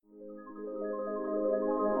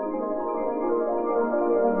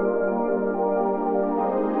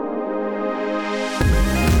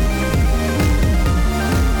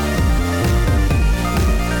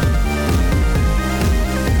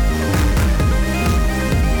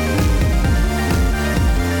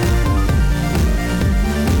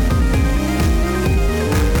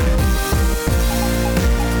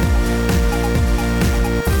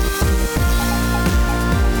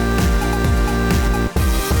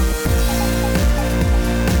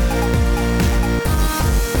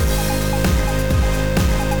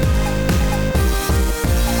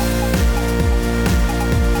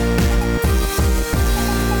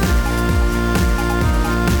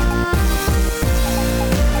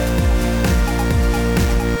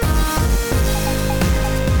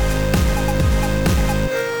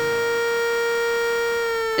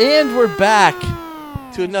And we're back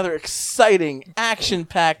to another exciting,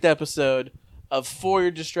 action-packed episode of For Your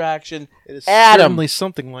Distraction. It is Adam. certainly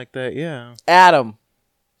something like that, yeah. Adam,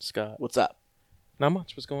 Scott. what's up? Not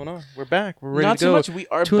much. What's going on? We're back. We're ready Not to go. too much. We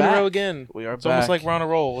are 2 in a back. row again. We are It's back. almost like we're on a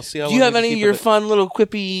roll. We'll see how Do you long have we any can of keep your with it. fun little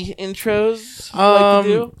quippy intros you'd like to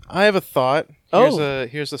do? I have a thought. Oh.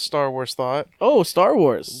 Here's a Star Wars thought. Oh, Star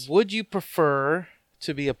Wars. Would you prefer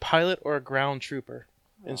to be a pilot or a ground trooper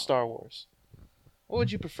in Star Wars? What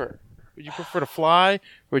would you prefer? Would you prefer to fly, or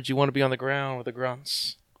would you want to be on the ground with the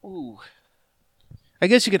grunts? Ooh. I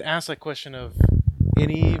guess you could ask that question of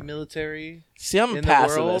any military. See, I'm a in the world,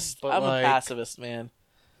 pacifist. but I'm like- a pacifist, man.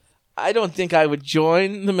 I don't think I would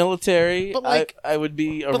join the military. But like- I would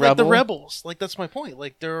be a But rebel. like the rebels, like that's my point.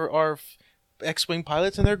 Like there are X-wing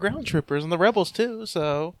pilots and they're ground troopers, and the rebels too.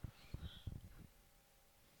 So,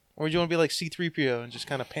 or do you want to be like C-3PO and just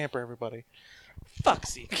kind of pamper everybody? Fuck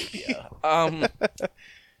C-3PO.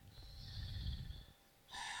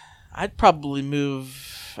 I'd probably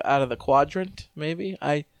move out of the quadrant. Maybe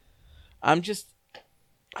I'm just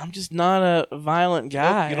not a violent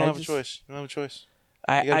guy. You don't I have a just- choice. You don't have a choice.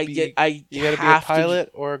 I You gotta You got to be a have to-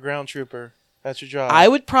 pilot or a ground trooper. That's your job. I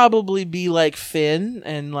would probably be like Finn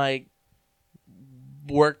and like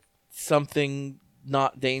work something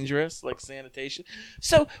not dangerous, like sanitation.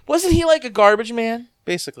 So wasn't he like a garbage man?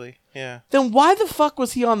 Basically, yeah. Then why the fuck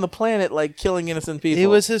was he on the planet like killing innocent people? It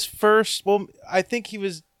was his first. Well, I think he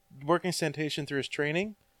was working sanitation through his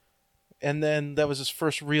training, and then that was his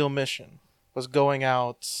first real mission. Was going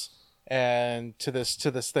out and to this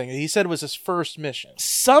thing. He said it was his first mission.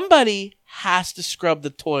 Somebody has to scrub the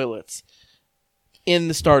toilets in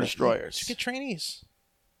the Star Destroyers. To get trainees.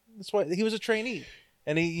 That's why he was a trainee,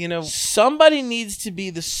 and Somebody needs to be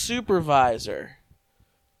the supervisor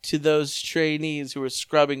to those trainees who are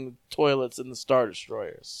scrubbing toilets in the Star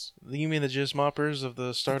Destroyers. You mean the jizz moppers of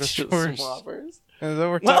the Star Just Destroyers? swappers. Is that what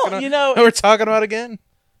we're Well, talking about? you know- We're talking about again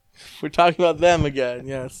We're talking about them again,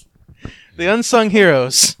 yes. the unsung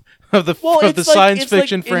heroes of the It's science it's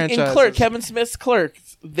fiction in franchise. Clerk, Kevin Smith's Clerk,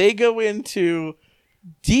 they go into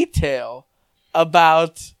detail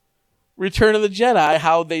about Return of the Jedi,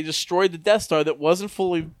 how they destroyed the Death Star that wasn't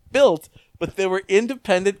fully built, but there were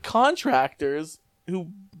independent contractors who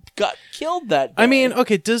got killed that day. I mean,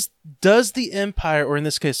 okay, does the Empire, or in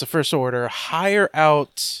this case the First Order, hire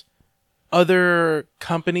out other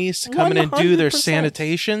companies to come in and do their 100%.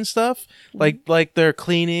 sanitation stuff? Like their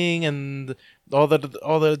cleaning and all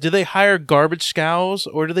the do they hire garbage scows,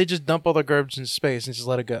 or do they just dump all their garbage into space and just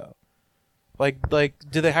let it go? Like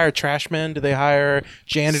do they hire trash men? Do they hire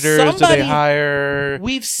janitors? Do Somebody- they hire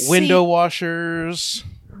we've seen window washers?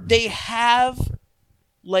 they have,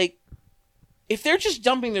 like, if they're just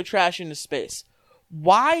dumping their trash into space,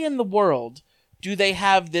 why in the world do they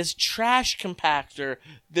have this trash compactor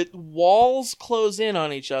that walls close in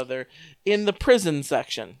on each other in the prison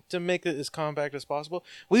section? To make it as compact as possible.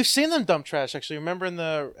 We've seen them dump trash, actually. Remember in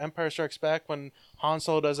the Empire Strikes Back when Han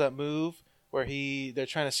Solo does that move where they're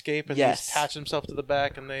trying to escape and Yes. he attach himself to the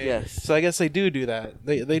back, and they Yes. So I guess they do that.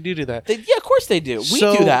 They do that. Yeah, of course they do. We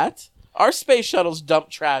So- do that. Our space shuttles dump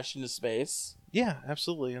trash into space. Yeah,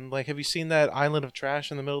 absolutely. And like, have you seen that island of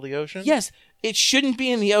trash in the middle of the ocean? Yes, it shouldn't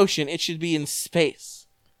be in the ocean. It should be in space.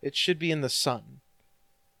 It should be in the sun.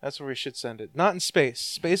 That's where we should send it. Not in space.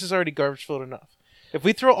 Space is already garbage filled enough. If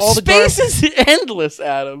we throw all the Space is endless,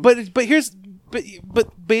 Adam. But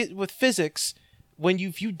with physics,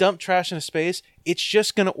 if you dump trash into space, it's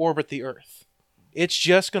just going to orbit the Earth. It's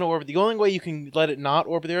just going to orbit. The only way you can let it not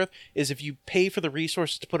orbit the Earth is if you pay for the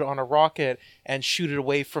resources to put it on a rocket and shoot it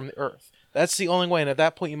away from the Earth. That's the only way, and at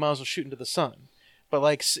that point, you might as well shoot into the sun. But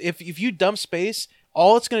like, if you dump space,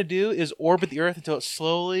 all it's going to do is orbit the Earth until it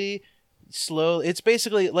slowly. It's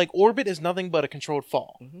basically like orbit is nothing but a controlled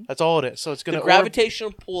fall. That's all it is. So it's going the to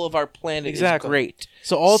gravitational pull of our planet Exactly. is great.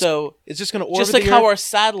 So it's just going to orbit just like the how Earth our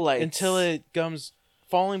satellites until it comes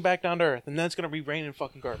falling back down to Earth, and then it's going to be raining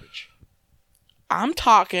fucking garbage. I'm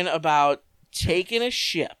talking about taking a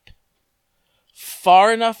ship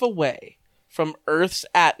far enough away from Earth's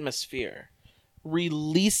atmosphere,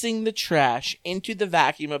 releasing the trash into the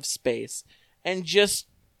vacuum of space, and just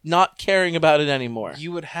not caring about it anymore.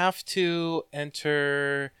 You would have to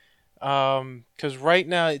enter, because right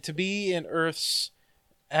now, to be in Earth's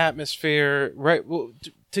atmosphere,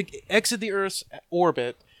 to exit the Earth's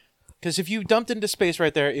orbit, because if you dumped into space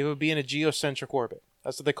right there, it would be in a geocentric orbit.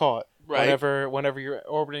 That's what they call it. Right. Whenever you're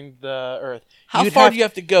orbiting the Earth. How far do you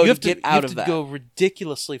have to go to get out of that? You have to go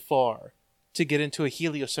ridiculously far to get into a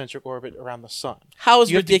heliocentric orbit around the sun. How is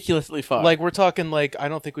You have to- ridiculously far? Like, we're talking, like, I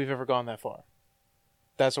don't think we've ever gone that far.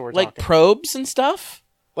 That's what we're like talking. probes and stuff?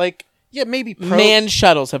 Like, Yeah, maybe manned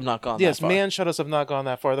shuttles have not gone that Yes, far. manned shuttles have not gone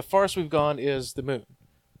that far. The farthest we've gone is the moon,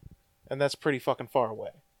 and that's pretty fucking far away.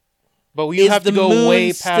 But we have to go moon way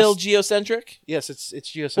past. Still geocentric? Yes, it's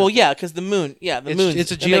geocentric. Well, yeah, because the moon. Yeah, the moon.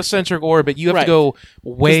 It's a geocentric orbit. You have Right. to go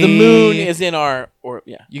way. The moon is in our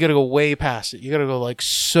yeah. You got to go way past it. You got to go like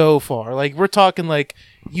so far. Like we're talking like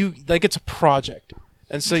it's a project.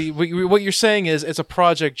 And so what you're saying is it's a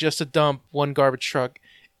project just to dump one garbage truck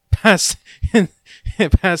past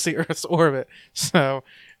past the Earth's orbit. So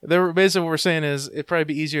basically what we're saying is it'd probably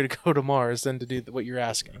be easier to go to Mars than to do what you're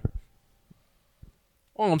asking.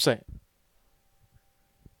 All I'm saying.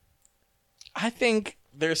 I think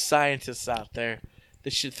there's scientists out there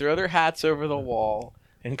that should throw their hats over the wall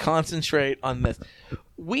and concentrate on this.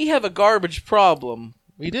 We have a garbage problem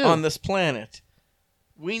We do. on this planet.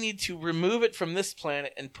 We need to remove it from this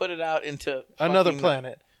planet and put it out into Another fucking-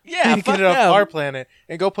 planet. Yeah, You fuck get it off them. our planet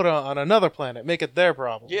and go put it on another planet. Make it their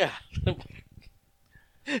problem. Yeah.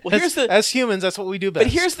 Well, As humans, that's what we do best.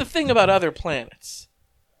 But here's the thing about other planets.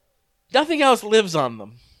 Nothing else lives on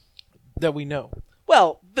them. that we know.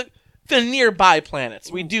 Well, the nearby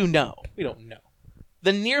planets, we do know. We don't know.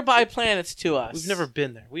 The nearby planets to us. We've never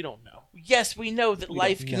been there. We don't know. Yes, we know that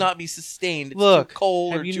life don't know. cannot be sustained. It's Look, too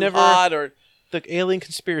cold have or you too never- hot or. The alien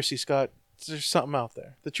conspiracy, Scott. There's something out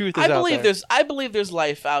there. The truth is I out believe there. I believe there's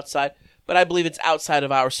life outside, but I believe it's outside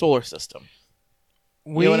of our solar system.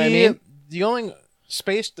 You know what I mean?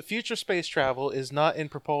 The future space travel is not in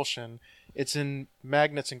propulsion. It's in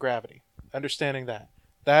magnets and gravity. Understanding that.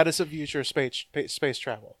 That is the future of space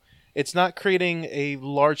travel. It's not creating a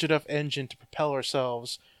large enough engine to propel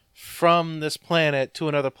ourselves from this planet to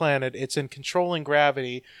another planet. It's in controlling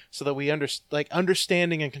gravity so that we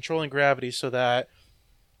understanding and controlling gravity so that,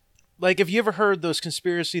 like, have you ever heard those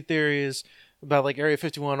conspiracy theories about like Area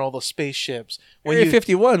 51, all those spaceships? Area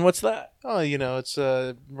 51, what's that? Oh, it's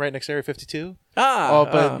right next to Area 52.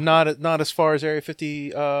 But Not as far as Area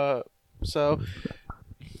 50. So,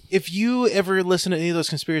 if you ever listen to any of those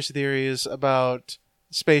conspiracy theories about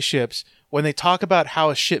spaceships, when they talk about how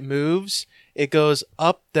a ship moves, it goes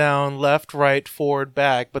up, down, left, right, forward,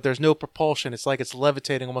 back, but there's no propulsion. It's like it's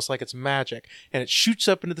levitating, almost like it's magic. And it shoots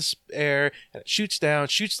up into the air, and it shoots down,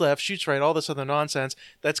 shoots left, shoots right, all this other nonsense.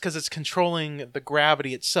 That's because it's controlling the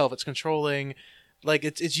gravity itself. It's controlling, like,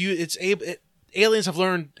 aliens have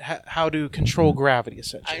learned how to control gravity,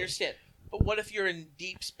 essentially. I understand. But what if you're in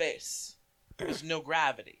deep space? There's no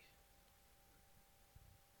gravity.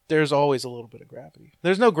 There's always a little bit of gravity.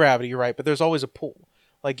 There's no gravity, you're right, but there's always a pull.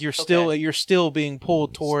 Like you're still being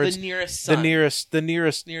pulled towards the nearest sun. the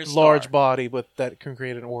nearest Nearest large star. body that can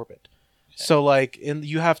create an orbit. Okay. So like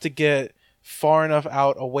you have to get far enough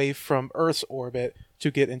out away from Earth's orbit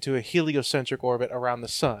to get into a heliocentric orbit around the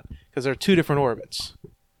sun, because there are two different orbits.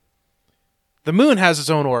 The moon has its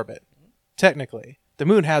own orbit. Technically, the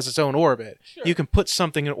moon has its own orbit. Sure. You can put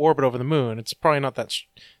something in orbit over the moon. It's probably not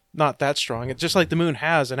that strong. It's just like the moon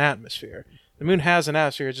has an atmosphere. The moon has an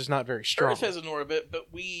atmosphere, it's just not very strong. Earth has an orbit, but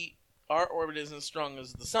our orbit isn't as strong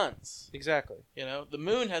as the sun's. Exactly. The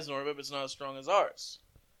moon has an orbit, but it's not as strong as ours.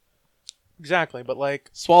 Exactly, but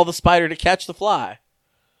like... Swallow the spider to catch the fly.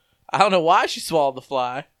 I don't know why she swallowed the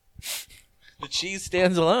fly. The cheese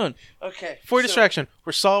stands alone. Okay. For distraction,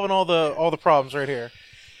 we're solving all the problems right here.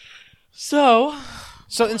 So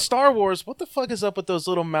in Star Wars, what the fuck is up with those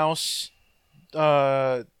little mouse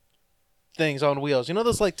things on wheels? You know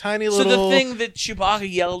those like tiny little... So the thing that Chewbacca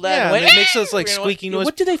yelled at... Yeah, went, and it makes those like squeaky noise.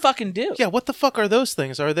 What do they fucking do? Yeah, what the fuck are those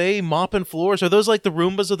things? Are they mopping floors? Are those like the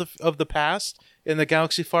Roombas of the past in the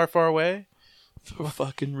galaxy far, far away? The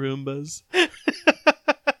fucking Roombas.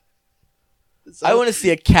 I want to see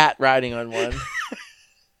a cat riding on one.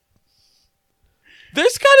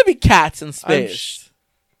 There's got to be cats in space.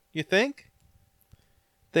 You think?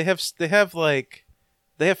 They have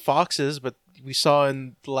foxes, but we saw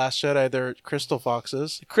in The Last Jedi they're crystal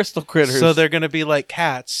foxes. Crystal critters. So they're going to be like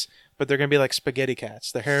cats, but they're going to be like spaghetti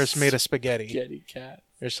cats. Their hair is made of spaghetti Spaghetti cat.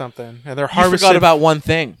 or something. And they're You harvested... forgot about one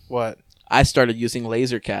thing. What? I started using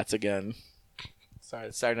laser cats again. Sorry,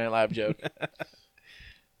 the Saturday Night Live joke.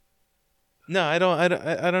 No, I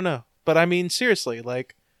don't know. But I mean, seriously,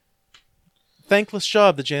 like, thankless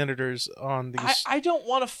job the janitors on these... I don't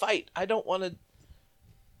want to fight. I don't want to...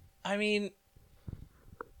 I mean...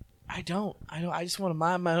 I don't. I just want to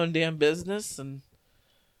mind my own damn business, and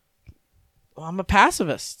I'm a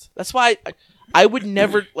pacifist. That's why I would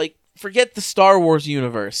never, like, forget the Star Wars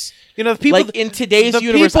universe. You know, the people... Like, in today's the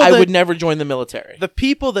universe, people I that- would never join the military. The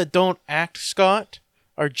people that don't act, Scott,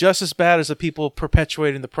 are just as bad as the people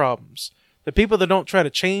perpetuating the problems. The people that don't try to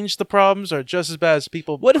change the problems are just as bad as the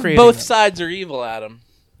people What if creating both them. sides are evil, Adam?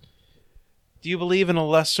 Do you believe in a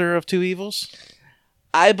lesser of two evils?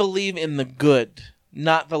 I believe in the good,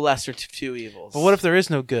 not the lesser of two evils. But what if there is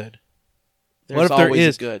no good? There's what if there always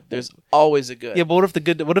is a good? There's always a good. Yeah, but what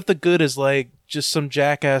if the good is like just some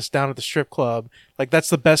jackass down at the strip club? Like that's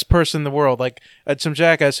the best person in the world. Like some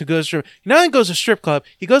jackass who goes to he goes to strip club.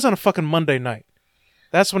 He goes on a fucking Monday night.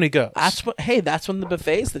 That's when he goes. That's when the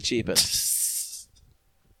buffet's the cheapest.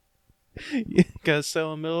 You gotta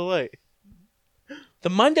sell him Miller Lite. The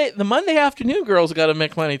Monday afternoon girls got to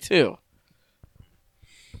make money too.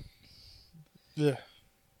 Yeah.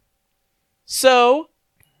 So,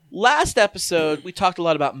 last episode we talked a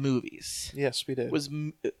lot about movies. Yes, we did.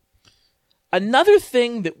 Another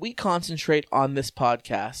thing that we concentrate on this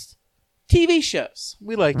podcast, TV shows.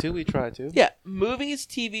 We like to. We try to. Yeah, movies,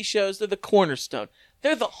 TV shows, they're the cornerstone.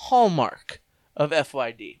 They're the hallmark of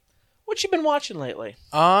FYD. What you been watching lately?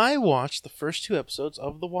 I watched the first 2 episodes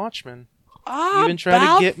of The Watchmen. You've been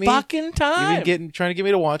trying to get me. Fucking time. You've been trying to get me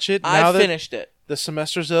to watch it. I finished it. The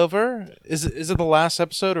semester's over. Is it the last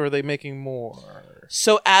episode, or are they making more?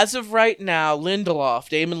 So as of right now,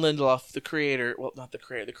 Damon Lindelof, the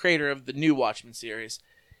creator of the new Watchmen series,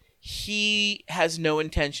 he has no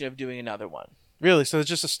intention of doing another one. Really? So it's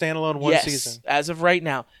just a standalone one season? As of right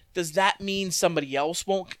now. Does that mean somebody else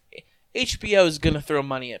won't? HBO is going to throw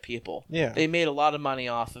money at people. Yeah. They made a lot of money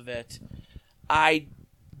off of it. I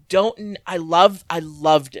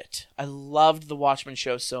loved it. I loved the Watchmen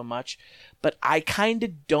show so much, but I kind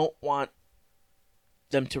of don't want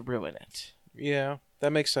them to ruin it. Yeah,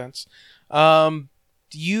 that makes sense.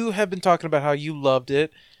 You have been talking about how you loved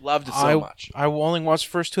it. Loved it so much. I only watched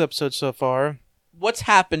the first 2 episodes so far. What's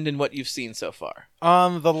happened in what you've seen so far?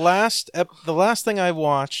 The last thing I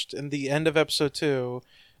watched in the end of episode 2.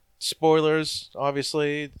 Spoilers,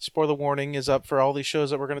 obviously. Spoiler warning is up for all these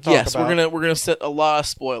shows that we're going to talk about. Yes, we're gonna set a lot of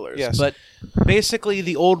spoilers. Yes, but basically,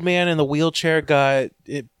 the old man in the wheelchair got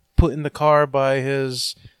put in the car by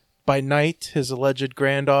Knight, his alleged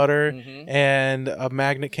granddaughter, and a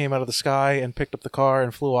magnet came out of the sky and picked up the car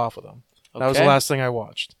and flew off with him. That was the last thing I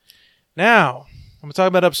watched. Now, I'm going to talk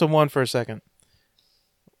about episode 1 for a second.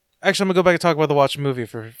 Actually, I'm going to go back and talk about the Watchmen movie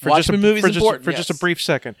for just a brief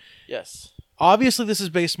second. Yes. Obviously, this is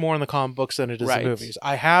based more on the comic books than it is the movies.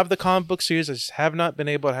 I have the comic book series. I just have not been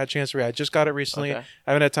able to have a chance to read it. I just got it recently. Okay.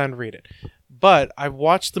 I haven't had time to read it. But I've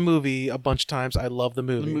watched the movie a bunch of times. I love the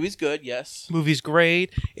movie. The movie's good, yes. The movie's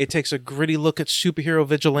great. It takes a gritty look at superhero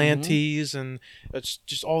vigilantes, and it's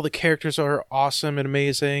just all the characters are awesome and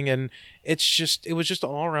amazing, and it was just an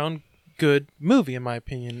all-around good movie, in my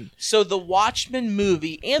opinion. So the Watchmen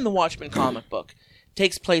movie and the Watchmen comic book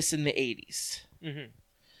takes place in the 80s. Mm-hmm.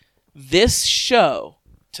 This show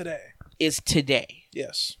is today.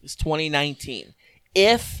 Yes. It's 2019.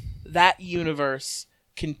 If that universe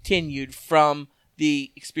continued from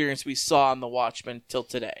the experience we saw on The Watchmen till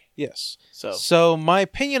today. Yes. So my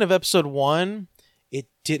opinion of episode 1, it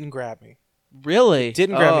didn't grab me. Really? It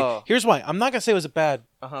didn't grab me. Here's why. I'm not going to say it was a bad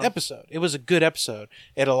episode. It was a good episode.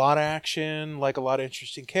 It had a lot of action, like a lot of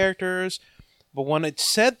interesting characters. But when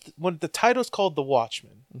the title's called The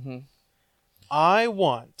Watchmen, I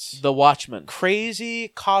want The Watchmen. Crazy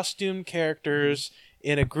costume characters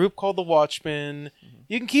in a group called The Watchmen.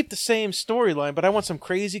 You can keep the same storyline, but I want some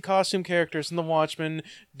crazy costume characters in The Watchmen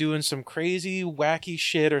doing some crazy, wacky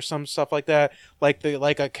shit or some stuff like that. Like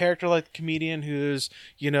a character like the comedian who's,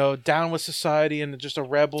 down with society and just a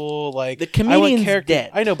rebel. Like the comedian's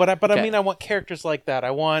dead. I know, but I mean, I want characters like that.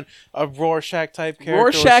 I want a Rorschach type character.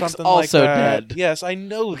 Rorschach's or something also like that. dead. Yes, I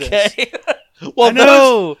know this. Okay. Well,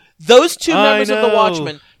 no. Those 2 members of the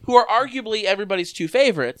Watchmen, who are arguably everybody's 2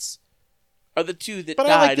 favorites, are the 2 that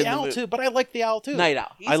died in the movie. Too. But I like the Owl too. Night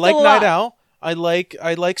Owl. He's I like still Night alive. Owl.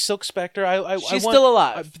 I like Silk Spectre. She's still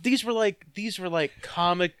alive. These were like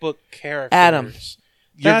comic book characters. Adam,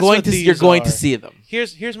 you're going to see them.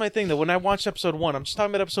 Here's my thing though. When I watched episode 1, I'm just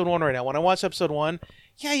talking about episode 1 right now. When I watched episode 1,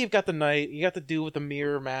 yeah, you've got the Knight, you got the dude with the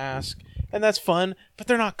mirror mask, and that's fun. But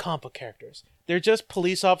they're not comic book characters. They're just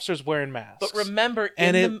police officers wearing masks. But remember,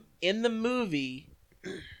 in the movie,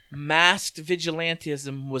 masked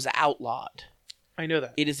vigilantism was outlawed. I know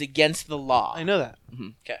that. It is against the law. I know that.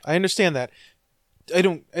 Okay. I understand that. I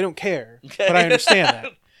don't care, but I understand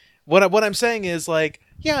that. What I'm saying is, like,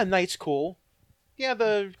 yeah, Knight's cool. Yeah,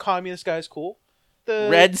 the communist guy's cool. The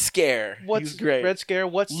Red Scare. What's He's great. Red Scare?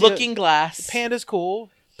 What's Looking Glass? Panda's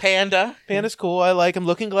cool. Panda's cool. I like him.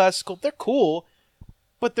 Looking Glass is cool. They're cool,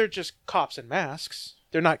 but they're just cops in masks.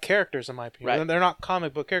 They're not characters, in my opinion. Right. They're not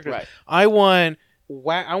comic book characters. Right. I want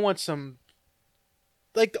some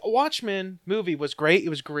like the Watchmen movie was great. It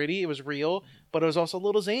was gritty. It was real, but it was also a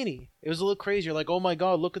little zany. It was a little crazy. You're like, oh my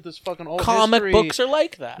god, look at this fucking alt Comic history. books are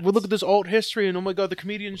like that. Well, look at this alt history, and oh my god, the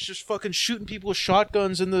comedians just fucking shooting people with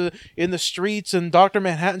shotguns in the streets, and Dr.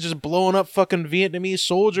 Manhattan just blowing up fucking Vietnamese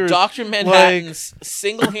soldiers. Dr. Manhattan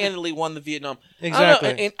single-handedly won the Vietnam. Exactly.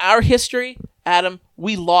 I don't know, in our history, Adam,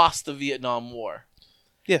 we lost the Vietnam War.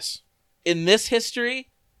 Yes. In this history,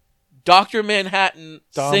 Dr. Manhattan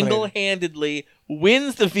Dominated. single-handedly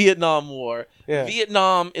wins the Vietnam War. Yeah.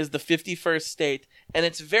 Vietnam is the 51st state, and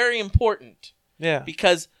it's very important Yeah.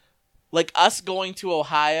 because, like, us going to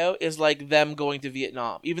Ohio is like them going to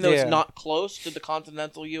Vietnam. Even though Yeah. it's not close to the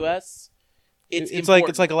continental U.S., it's it's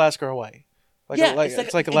like Alaska or Hawaii.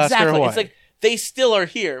 It's like Alaska exactly. or Hawaii. It's like they still are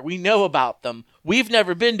here. We know about them. We've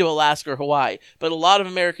never been to Alaska or Hawaii, but a lot of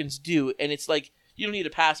Americans do, and it's like you don't need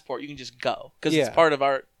a passport. You can just go because it's part of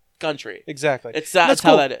our country. Exactly. That's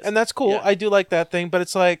cool. how that is. And that's cool. Yeah. I do like that thing, but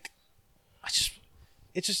it's like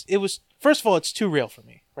it was first of all, it's too real for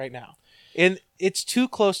me right now. And it's too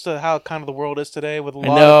close to how kind of the world is today with a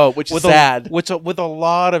lot which is sad. with a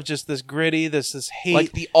lot of just this gritty, this hate,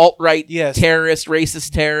 Like the alt-right Yes. terrorist,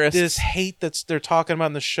 racist terrorists. this hate they're talking about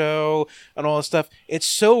in the show and all this stuff. It's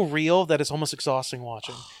so real that it's almost exhausting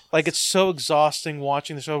watching. Like, it's so exhausting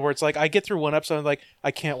watching the show where it's like I get through one episode and like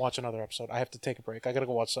I can't watch another episode. I have to take a break. I gotta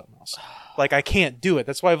go watch something else. Like, I can't do it.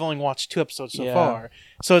 That's why I've only watched 2 episodes so Yeah. far.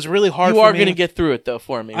 So it's really hard. You for are me. going to get through it though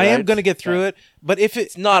for me. I am right? going to get through it. But if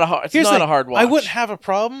It's not a hard. It's Here's not the thing, a hard watch. I wouldn't have a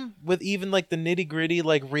problem with even like the nitty gritty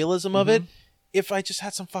like realism of it if I just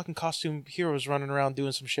had some fucking costume heroes running around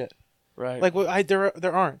doing some shit. right. Like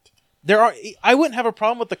there aren't. I wouldn't have a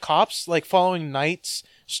problem with the cops like following Knight's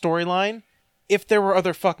storyline if there were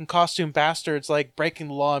other fucking costume bastards like breaking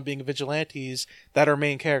the law and being vigilantes that are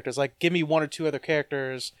main characters. Like, give me 1 or 2 other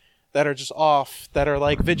characters that are just off, that are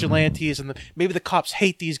like vigilantes, and maybe the cops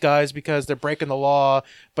hate these guys because they're breaking the law,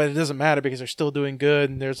 but it doesn't matter because they're still doing good,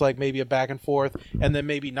 and there's like maybe a back and forth, and then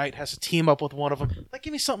maybe Knight has to team up with one of them. Like,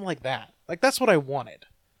 give me something like that. Like, that's what I wanted.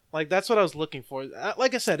 Like, that's what I was looking for.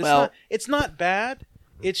 Like I said, it's not bad.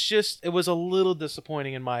 It's just, it was a little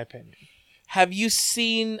disappointing in my opinion. Have you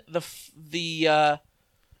seen the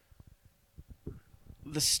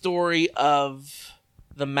story of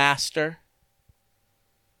the Master?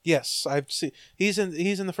 Yes, I've seen. He's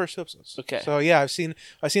in the first 2 episodes. Okay. So yeah, I've seen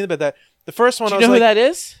a bit of that. The first one, Do I you was know like, who that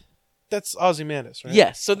is? that's Ozymandias, right?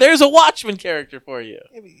 Yes. So there's a Watchmen character for you.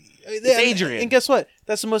 It's Adrian. And guess what?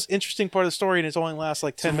 That's the most interesting part of the story, and it only lasts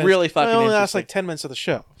like 10 It's minutes. really fucking It only lasts interesting. like 10 minutes of the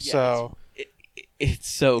show. Yeah, so It's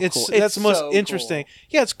so cool. that's the most so interesting. cool.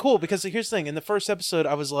 Yeah, it's cool because here's the thing. In the first episode,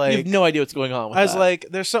 I was You like, have no idea what's going on with I was that. like,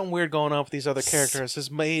 there's something weird going on with these other characters.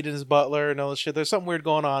 His maid and his butler and all this shit. There's something weird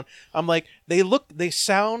going on. I'm like, they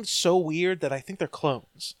sound so weird that I think they're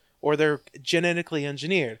clones or they're genetically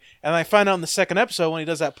engineered. And I find out in the second episode when he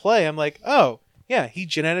does that play, I'm like, oh, yeah, he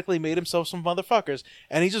genetically made himself some motherfuckers.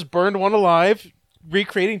 And he just burned one alive,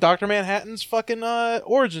 recreating Dr. Manhattan's fucking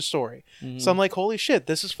origin story. So I'm like, holy shit,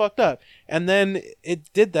 this is fucked up. And then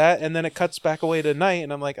it did that, and then it cuts back away to night,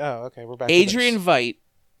 and I'm like, oh, okay, we're back Adrian to this. Veidt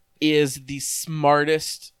is the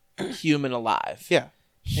smartest human alive. Yeah.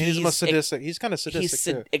 And he's the most He's sadistic. He's kind of sadistic, He's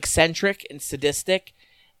too. eccentric and sadistic,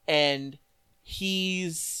 and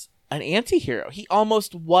he's an anti-hero. He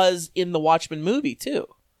almost was in the Watchmen movie, too.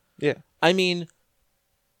 Yeah. I mean,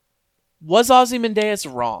 was Ozymandias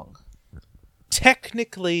wrong?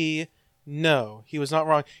 Technically, no. He was not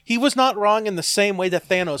wrong. He was not wrong in the same way that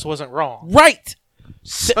Thanos wasn't wrong. Right!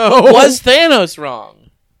 So, Was Thanos wrong?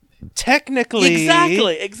 technically...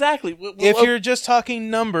 Exactly. If you're just talking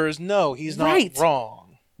numbers, no, he's not Right.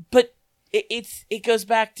 wrong. But it goes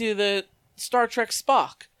back to the Star Trek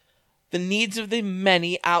Spock. The needs of the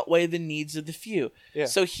many outweigh the needs of the few. Yeah.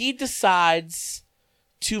 So he decides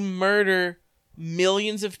to murder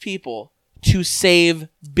millions of people to save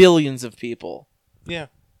billions of people. Yeah.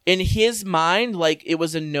 In his mind, like, it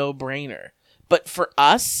was a no-brainer. But for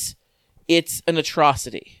us, it's an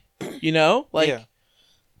atrocity. You know? Like, Yeah.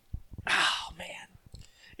 oh, man.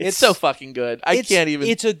 It's so fucking good. I can't even...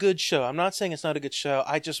 It's a good show. I'm not saying it's not a good show.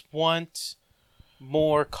 I just want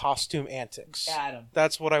more costume antics. Adam.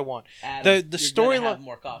 That's what I want. Adam, The you're gonna have storyline.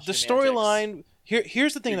 more costume The storyline.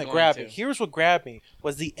 Here's the thing You're that grabbed me. going to. Here's what grabbed me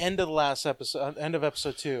was the end of the last episode, end of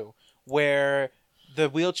episode 2, where the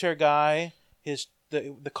wheelchair guy,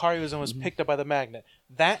 the car he was in was picked up by the magnet.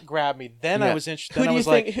 That grabbed me. Then I Yeah. was interested. Who Then do I you was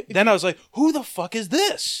think- like, then I was like, who the fuck is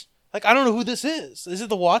this? Like, I don't know who this is. Is it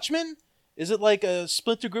the Watchmen? Is it like a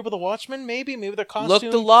splinter group of the Watchmen? Maybe they're costume. Looked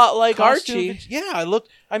a lot like costume- Archie. Yeah, I looked.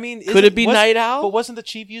 I mean, Could it be Night Owl? But wasn't the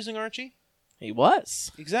Chief using Archie? He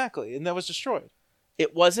was. Exactly, and that was destroyed.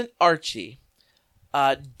 It wasn't Archie.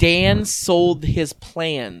 Dan sold his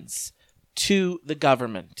plans to the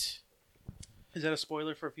government. Is that a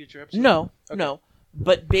spoiler for a future episode? No, Okay. no.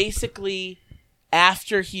 But basically,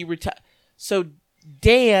 after he retired... So,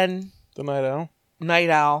 Dan, The Night Owl.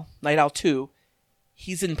 Night Owl 2,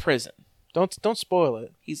 he's in prison. Don't spoil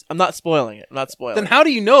it. I'm not spoiling it. I'm not spoiling Then it. how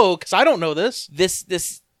do you know? Because I don't know this.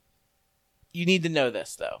 This... You need to know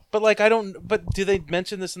this, though. But like I don't. But do they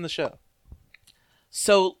mention this in the show?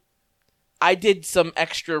 So, I did some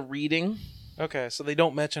extra reading. Okay, so they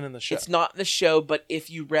don't mention in the show. It's not the show, but if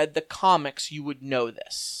you read the comics, you would know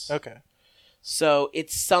this. Okay. So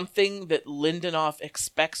it's something that Lindelof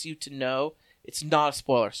expects you to know. It's not a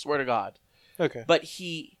spoiler, swear to God. Okay. But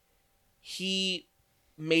he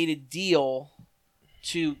made a deal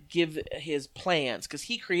to give his plans, because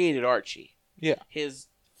he created Archie. Yeah. His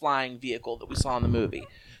flying vehicle that we saw in the movie.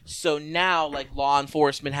 So now, like, law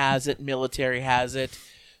enforcement has it, military has it.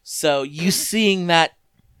 So you seeing that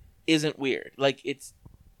isn't weird. Like, it's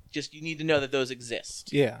just, you need to know that those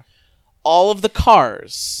exist. Yeah. All of the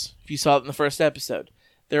cars, if you saw it in the first episode,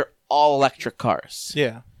 they're all electric cars.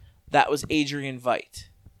 Yeah. That was Adrian Veidt.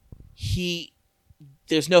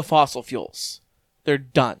 There's no fossil fuels. They're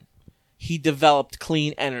done. He developed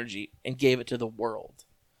clean energy and gave it to the world.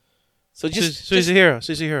 So he's a hero.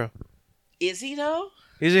 So he's a hero. Is he though?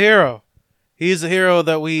 He's a hero. He's the hero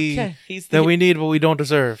that we we need, but we don't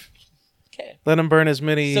deserve. Okay. Let him burn as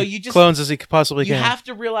many So you just- clones as he possibly You can. have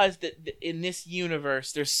to realize that in this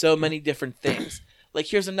universe, there's so many different things. Like,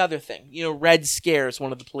 here's another thing. You know, Red Scare's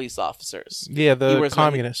one of the police officers. Yeah, He the wears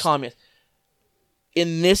communist. Communist.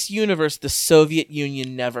 In this universe, the Soviet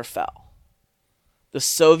Union never fell. The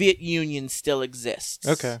Soviet Union still exists.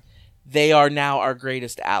 Okay. They are now our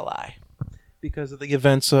greatest ally. Because of the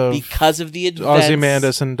events of Because of the events.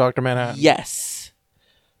 Ozymandias and Dr. Manhattan. Yes.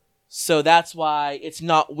 So that's why it's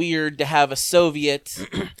not weird to have a Soviet.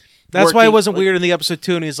 That's why it wasn't like- weird in the episode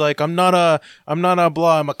 2, and he's like, I'm not a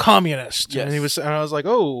blah, I'm a communist. Yes. And I was like,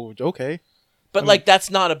 oh, okay. But like, that's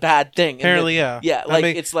not a bad thing. And Apparently, then- yeah. Yeah,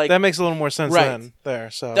 it's like, that makes a little more sense Right. then there.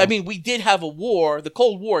 So I mean, we did have a war. The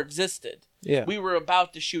Cold War existed. yeah. We were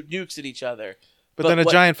about to shoot nukes at each other. but then a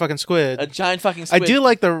giant fucking squid. A giant fucking I squid. do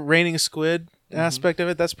like the raining squid aspect of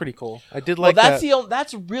it. That's pretty cool. I did Well, like that.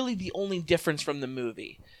 that's really the only difference from the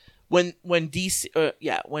movie. When DC,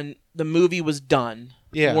 when the movie was done,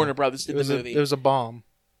 Yeah. Warner Brothers did It was the movie. it was a bomb.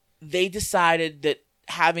 They decided that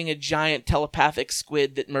having a giant telepathic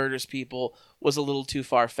squid that murders people was a little too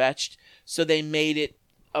far fetched, so they made it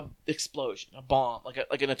a explosion, a bomb,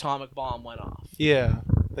 like an atomic bomb went off. Yeah.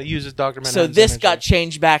 That uses Dr. So Manhattan's this energy. got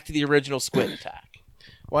changed back to the original squid attack.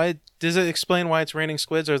 Why does it explain why it's raining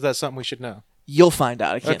squids, or is that something we should know? You'll find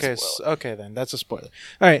out. I can't Okay, spoil it. okay then. That's a spoiler.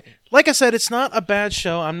 All right. Like I said, it's not a bad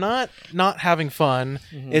show. I'm not having fun.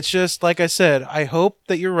 Mm-hmm. It's just like I said, I hope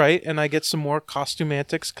that you're right and I get some more costume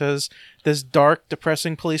antics, cuz this dark,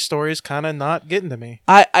 depressing police story is kind of not getting to me.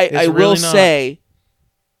 I will really not. say,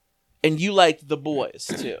 and you liked The Boys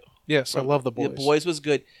too. Yes, I love The Boys. The Boys was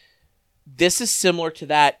good. This is similar to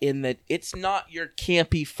that in that it's not your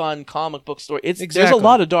campy, fun comic book story. There's a Exactly.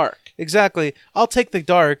 lot of dark. Exactly. I'll take the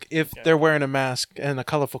dark if they're wearing a mask and a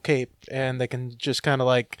colorful cape and they can just kind of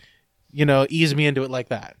like, ease me into it like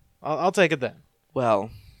that. I'll take it then.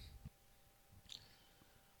 Well,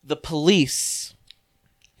 the police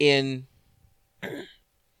in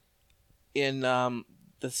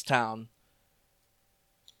this town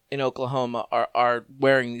in Oklahoma are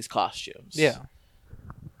wearing these costumes. Yeah.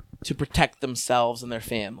 To protect themselves and their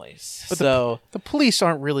families. But so the police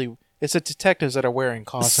aren't really. It's the detectives that are wearing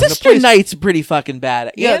costumes. The Sister police- Knight's pretty fucking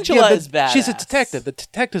bad. Angela is bad. She's a detective. The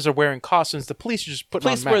detectives are wearing costumes. The police are just putting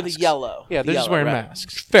Police on wear masks. the yellow. Yeah, they're just yellow, wearing right.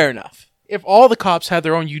 masks. Fair enough. If all the cops had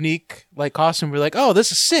their own unique costume, we're like, oh,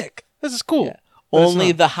 this is sick. This is cool. Yeah. But it's Only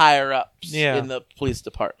not. the higher ups Yeah. in the police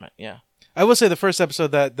department. Yeah. I will say the first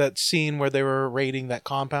episode, that scene where they were raiding that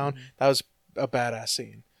compound, that was a badass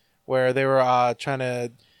scene, where they were trying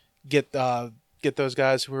to get those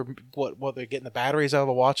guys who were they're getting the batteries out of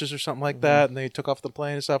the watches or something like that, and they took off the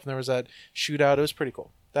plane and stuff, and there was that shootout. It was pretty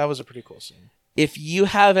cool. That was a pretty cool scene. If you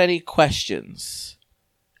have any questions,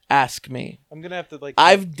 ask me. I'm gonna have to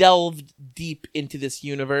I've delved deep into this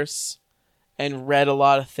universe and read a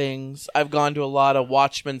lot of things. I've gone to a lot of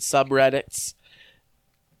Watchmen subreddits.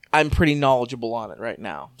 I'm pretty knowledgeable on it right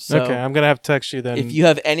now. So okay, I'm gonna have to text you then. if you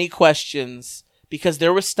have any questions, because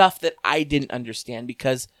there was stuff that I didn't understand,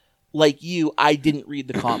 because like you, I didn't read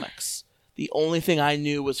the comics. The only thing I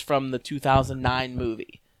knew was from the 2009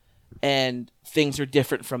 movie, and things are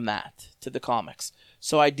different from that to the comics.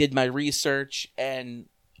 So I did my research and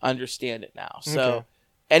understand it now. So Okay.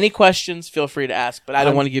 any questions, feel free to ask, but I don't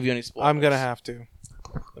I'm- want to give you any spoilers. I'm gonna have to.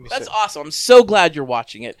 Let me That's see. awesome. I'm so glad you're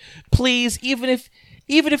watching it. Please, even if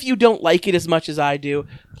you don't like it as much as I do,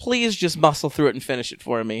 please just muscle through it and finish it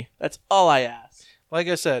for me. That's all I ask. Like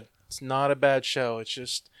I said, it's not a bad show.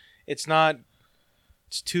 It's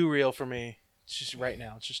too real for me. It's just right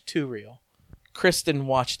now. It's just too real. Kristen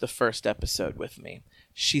watched the first episode with me.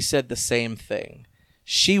 She said the same thing.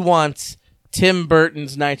 She wants Tim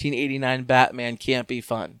Burton's 1989 Batman can't be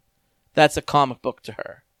fun. That's a comic book to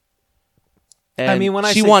her. And I mean, when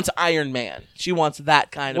I she say- wants Iron Man. She wants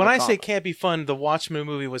that kind of When a I say comic. can't be fun, the Watchmen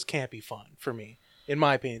movie was can't be fun for me, in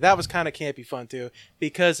my opinion. That was kind of can't be fun too,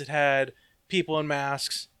 because it had people in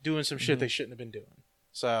masks doing some shit they shouldn't have been doing.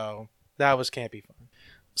 So that was can't be fun.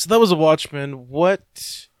 So that was a Watchmen.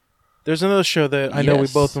 There's another show that I know we've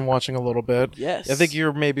Yes. both been watching a little bit. Yes. I think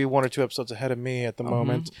you're maybe 1 or 2 episodes ahead of me at the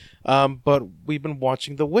moment. But we've been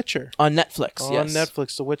watching The Witcher On Netflix, on yes.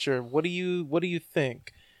 Netflix. The Witcher. What do you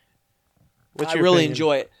think? What's I your really opinion?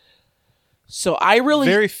 enjoy it. So I really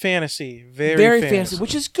Very fantasy. very fancy,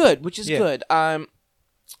 which is good. Yeah. Good.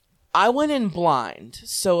 I went in blind,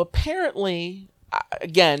 so apparently,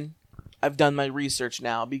 again, I've done my research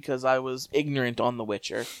now because I was ignorant on The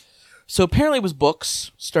Witcher. So apparently, it was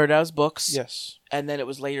books. Started out as books, Yes. and then it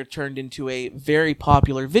was later turned into a very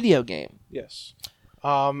popular video game. Yes.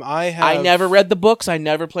 I I never read the books. I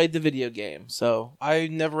never played the video game. So I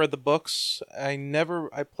never read the books. I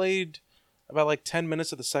played about like 10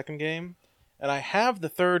 minutes of the second game, and I have the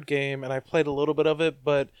third game, and I played a little bit of it,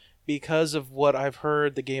 but because of what I've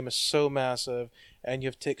heard, the game is so massive, and you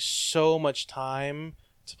have to take so much time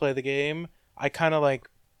to play the game. I kind of like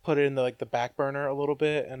put it in the back burner a little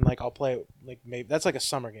bit, and like I'll play it, like maybe that's like a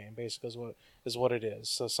summer game basically is what it is.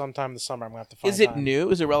 So sometime this summer I'm gonna have to find. is it time. new?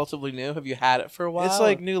 Is it relatively new? Have you had it for a while? It's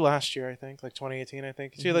like new last year, I think, like 2018. I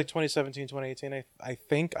think it's either like 2017, 2018. I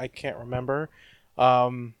think I can't remember.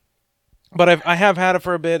 But I have had it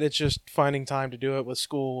for a bit. It's just finding time to do it with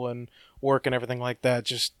school and work and everything like that.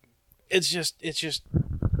 It's just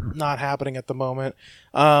not happening at the moment.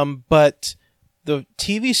 But the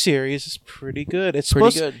TV series is pretty good. It's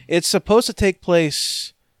supposed to take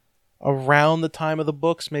place around the time of the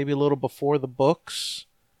books, maybe a little before the books.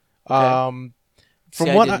 Okay. From See,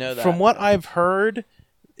 I what didn't know that. from what I've heard,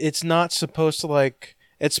 it's not supposed to like.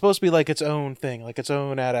 It's supposed to be like its own thing, like its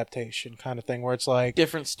own adaptation kind of thing, where it's like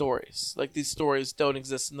different stories. Like these stories don't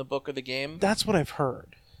exist in the book or the game. that's what I've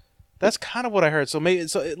heard. That's kind of what I heard. So maybe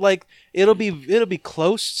it'll be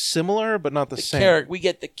close, similar, but not the same. We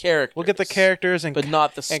get the characters. We'll get the characters and but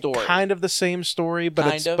not the and story. kind of the same story, but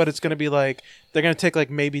Kind of. it's going to be like they're going to take like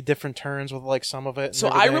maybe different turns with like some of it. and So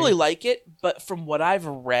I everything. really like it, but from what I've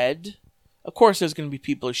read, of course, there's going to be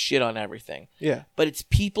people who shit on everything. Yeah, But it's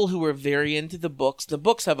people who are very into the books. The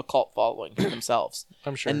books have a cult following for themselves,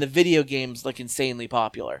 I'm sure. and the video games like insanely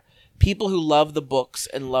popular. People who love the books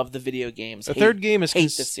and love the video games. The third game is hate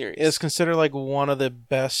the series. is considered like one of the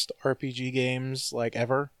best RPG games like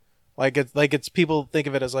ever. It's people think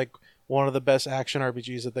of it as like one of the best action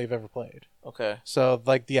RPGs that they've ever played. Okay. So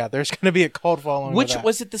like yeah, there's going to be a cult following. Which with that.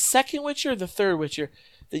 was it? The second Witcher or the third Witcher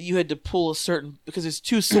that you had to pull a certain because there's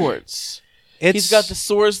two swords. He's got the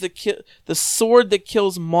swords that the sword that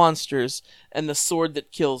kills monsters and the sword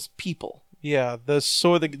that kills people. Yeah, the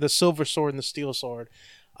sword, the silver sword and the steel sword.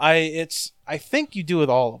 I think you do with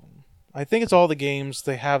all of them. I think it's all the games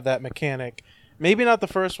they have that mechanic. Maybe not the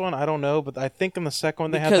first one, I don't know, but I think in the second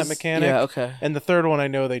one they have that mechanic. Yeah, okay. And the third one I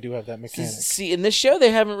know they do have that mechanic. See, in this show they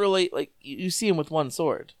haven't really like you see him with one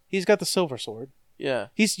sword. He's got the silver sword. Yeah.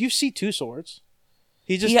 You see two swords.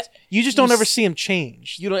 You you just don't ever s- see him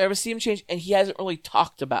change. You don't ever see him change, and he hasn't really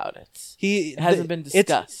talked about it. It hasn't been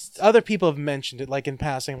discussed. Other people have mentioned it, like in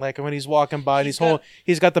passing, like when he's walking by, and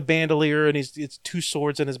he's got the bandolier, and it's two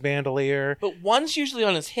swords in his bandolier. But one's usually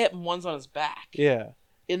on his hip and one's on his back. Yeah,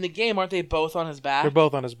 In the game, aren't they both on his back? they're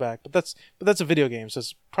both on his back, but that's a video game, so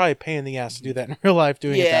it's probably a pain in the ass to do that in real life,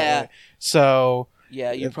 doing it Yeah. that way. So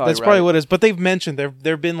Yeah, you're probably that's right. probably what it is. But they've mentioned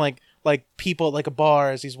there've been like people at like a bar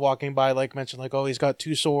as he's walking by, like mentioned like, oh, he's got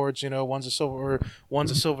two swords, one's a silver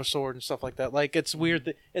sword and stuff like that. Like it's weird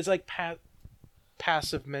that it's like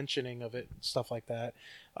passive mentioning of it and stuff like that.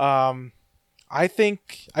 I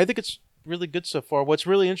think it's really good so far. What's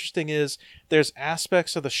really interesting is there's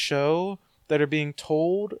aspects of the show that are being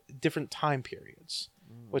told different time periods,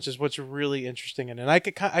 which is what's really interesting. And I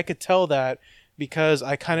could tell that because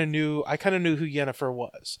I kind of knew who Yennefer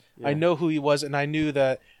was. Yeah. I know who he was, and I knew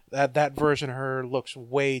that version of her looks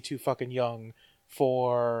way too fucking young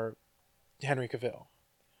for Henry Cavill.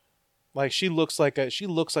 Like she looks like a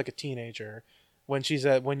teenager when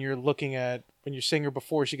when you're seeing her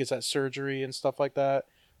before she gets that surgery and stuff like that.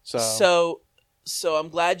 So So I'm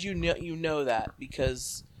glad you know that,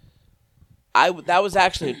 because that was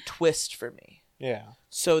actually a twist for me. Yeah.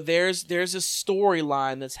 So there's a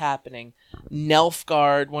storyline that's happening.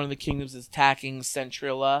 Nilfgaard, one of the kingdoms, is attacking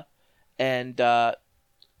Centrilla, and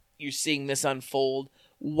you're seeing this unfold.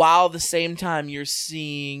 While at the same time you're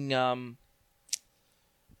seeing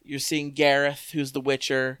Gareth, who's the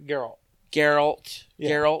Witcher. Geralt. Yeah.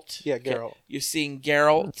 Geralt. Yeah, Geralt. You're seeing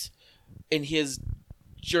Geralt in his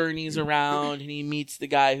journeys around, and he meets the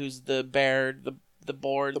guy who's the bard, the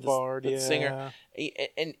bard, the singer,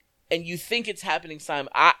 and you think it's happening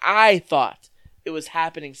I thought it was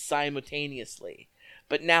happening simultaneously,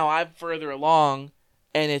 but now I'm further along,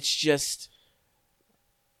 and it's just.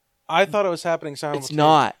 I thought it was happening simultaneously. It's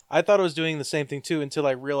not. I thought it was doing the same thing too until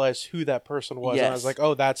I realized who that person was, Yes. and I was like,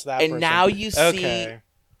 "Oh, that's that." And person. now you see Okay.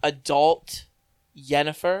 adult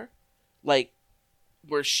Yennefer, like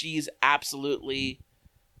where she's absolutely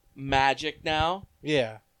magic now.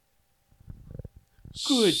 Yeah.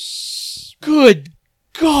 Good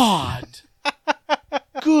God.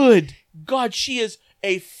 Good God, she is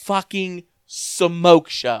a fucking smoke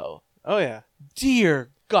show. Oh yeah.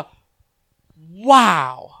 Dear God.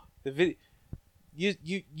 Wow. The video.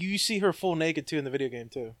 You see her full naked too in the video game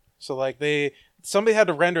too. So like somebody had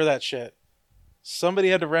to render that shit. Somebody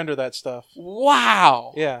had to render that stuff.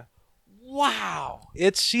 Wow. Yeah. Wow.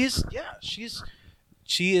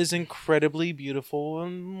 She is incredibly beautiful,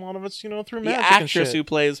 and a lot of it's through The magic and actress shit. who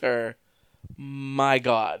plays her, my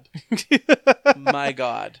God. My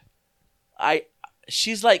God.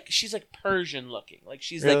 She's like Persian looking. Like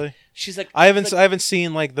she's Really? like she's like I she's like- haven't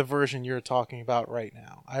seen like the version you're talking about right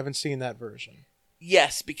now. I haven't seen that version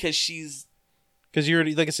yes, because she's because you're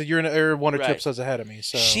like I said you're one or two Right. episodes ahead of me.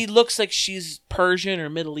 So she looks like she's Persian or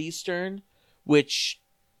Middle Eastern, which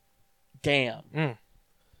damn.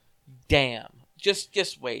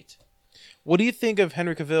 Just wait. what do you think of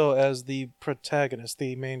Henry Cavill as the protagonist,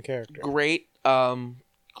 the main character? Great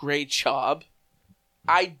great job.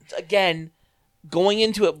 Again, going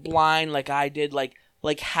into it blind like I did, like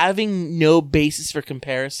having no basis for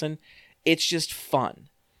comparison, it's just fun.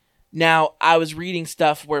 Now, I was reading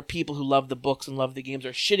stuff where people who love the books and love the games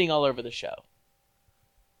are shitting all over the show.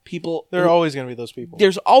 There are always going to be those people.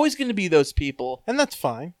 There's always going to be those people, And that's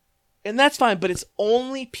fine. and that's fine, but it's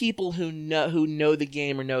only people who know the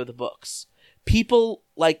game or know the books. People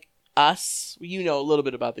like us, you know a little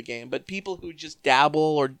bit about the game, but people who just dabble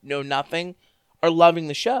or know nothing are loving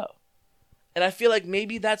the show. And I feel like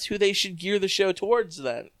maybe that's who they should gear the show towards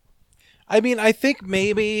then. I mean, I think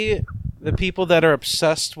maybe the people that are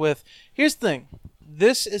obsessed with... Here's the thing.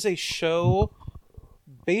 This is a show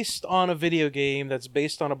based on a video game that's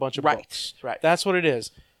based on a bunch of books. Right. That's what it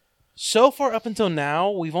is. So far up until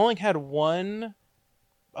now, we've only had one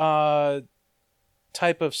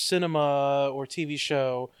type of cinema or TV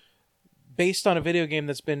show based on a video game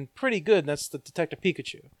that's been pretty good, and that's the Detective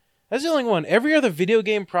Pikachu. That's the only one. Every other video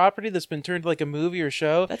game property that's been turned like a movie or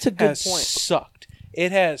show That's a good has point. sucked.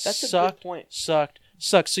 It has That's a sucked, good point. sucked.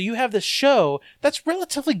 So you have this show that's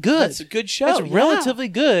relatively good. That's a good show. That's yeah. relatively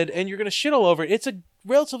good, and you're going to shit all over it. It's a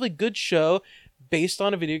relatively good show based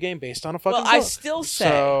on a video game, based on a fucking Well, I book. still say,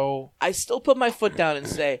 So, I still put my foot down and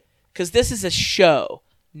say, because this is a show,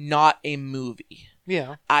 not a movie.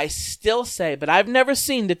 yeah. I still say, but I've never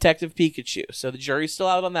seen Detective Pikachu, so the jury's still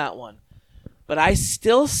out on that one. But I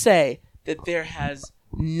still say that there has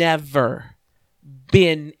never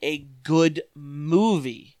been a good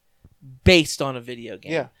movie based on a video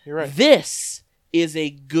game. Yeah, you're right. This is a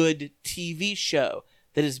good TV show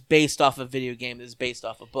that is based off a video game that is based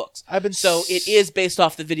off of books. So it is based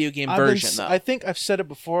off the video game version, though. I think I've said it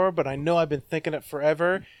before, but I know I've been thinking it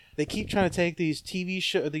forever. They keep trying to take these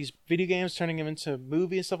these video games, turning them into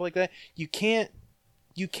movies and stuff like that. You can't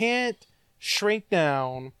shrink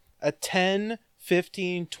down a 10,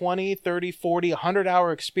 15, 20, 30, 40,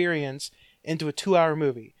 100-hour experience into a 2-hour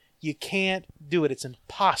movie. You can't do it. It's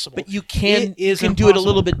impossible. But you can It is do it a impossible.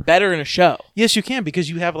 little bit better in a show. Yes, you can, because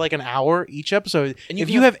you have like an hour each episode. And if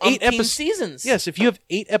can you have 8 umpteen episodes, seasons. yes, if you have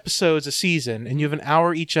 8 episodes a season and you have an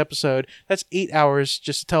hour each episode, that's 8 hours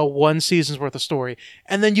just to tell one season's worth of story,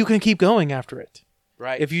 and then you can keep going after it.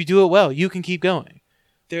 Right. If you do it well, you can keep going.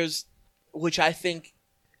 Which I think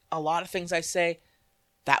a lot of things I say,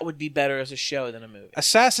 that would be better as a show than a movie.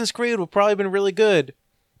 Assassin's Creed would probably have been really good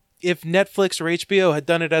if Netflix or HBO had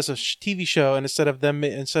done it as a TV show and instead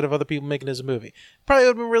of other people making it as a movie. Probably would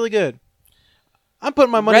have been really good. I'm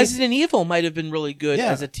putting my money. Resident Evil might have been really good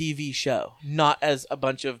Yeah. as a TV show, not as a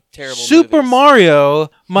bunch of terrible Super movies. Mario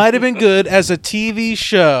might have been good as a TV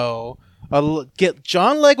show. Get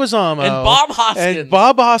John Leguizamo And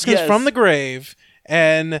Bob Hoskins. Yes. from the grave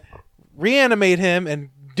and reanimate him and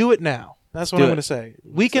do it now. That's what do I'm it. going to say.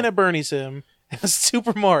 Weekend at Bernie's him as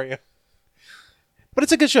Super Mario. But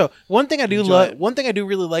it's a good show. One thing I do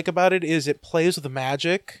really like about it is it plays with the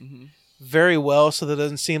magic very well, so that it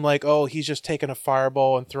doesn't seem like, oh, he's just taking a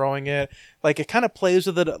fireball and throwing it. Like, it kind of plays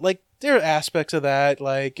with it. Like, there are aspects of that,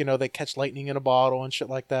 like, you know, they catch lightning in a bottle and shit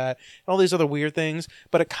like that, and all these other weird things.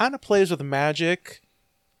 But it kind of plays with the magic.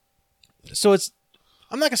 So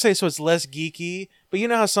I'm not gonna say so it's less geeky, but you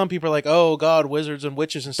know how some people are like, oh god, wizards and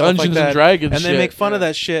witches and stuff Dungeons like that, and Dragons, and they shit. make fun of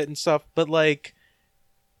that shit and stuff. But like,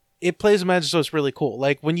 it plays with magic, so it's really cool.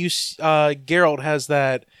 Like when you Geralt has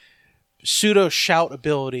that pseudo shout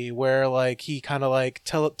ability where like he kind of like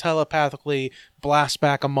telepathically blasts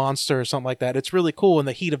back a monster or something like that. It's really cool in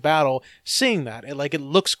the heat of battle seeing that. It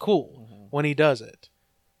looks cool when he does it.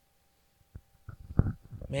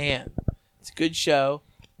 Man, it's a good show.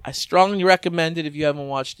 I strongly recommend it if you haven't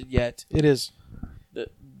watched it yet. It is.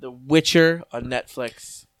 The Witcher on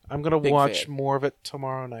Netflix. I'm gonna Big watch fan. more of it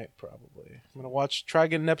tomorrow night probably. I'm gonna try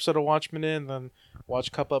get an episode of Watchmen in, then watch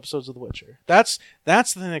a couple episodes of The Witcher. That's the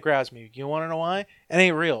thing that grabs me. You want to know why? It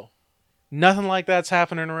ain't real. Nothing like that's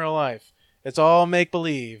happening in real life. It's all make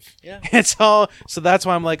believe. Yeah. It's all. So that's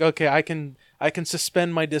why I'm like, okay, I can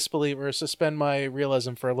suspend my disbelief or suspend my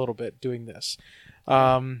realism for a little bit doing this.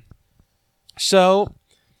 So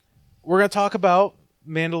we're gonna talk about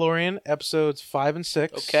Mandalorian episodes 5 and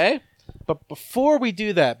 6. Okay. But before we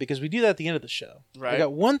do that, because we do that at the end of the show, Right. I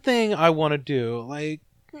got one thing I want to do, like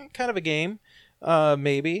kind of a game,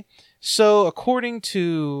 maybe. So according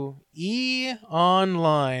to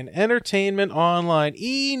E-Online, Entertainment Online,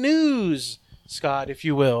 E-News, Scott, if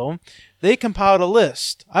you will, they compiled a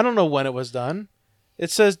list. I don't know when it was done.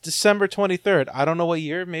 It says December 23rd. I don't know what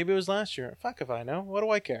year. Maybe it was last year. Fuck if I know. What do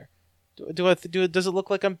I care? Does it look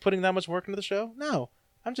like I'm putting that much work into the show? No.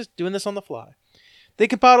 I'm just doing this on the fly. They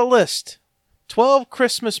compiled a list. 12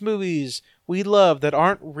 Christmas movies we love that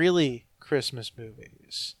aren't really Christmas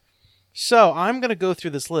movies. So I'm going to go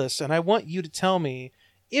through this list, and I want you to tell me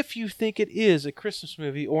if you think it is a Christmas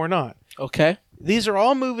movie or not. Okay. These are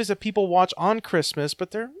all movies that people watch on Christmas,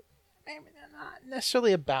 but they're not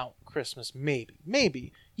necessarily about Christmas.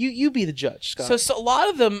 Maybe. You be the judge, Scott. So a lot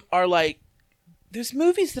of them are like, there's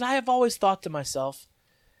movies that I have always thought to myself,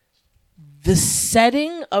 the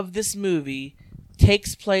setting of this movie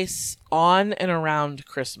takes place on and around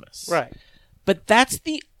Christmas. Right. But that's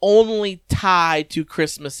the only tie to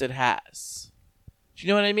Christmas it has. Do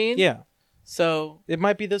you know what I mean? Yeah. So It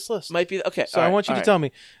might be this list. might be okay. So I want you to tell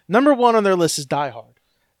me. Number 1 on their list is Die Hard.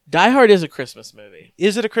 Die Hard is a Christmas movie.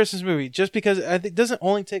 Is it a Christmas movie? Just because I think doesn't it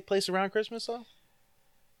only take place around Christmas though?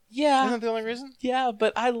 Yeah. Isn't that the only reason? Yeah,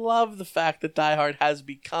 but I love the fact that Die Hard has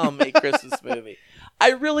become a Christmas movie.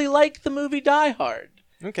 I really like the movie Die Hard.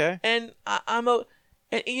 Okay. And and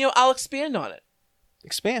I'll expand on it.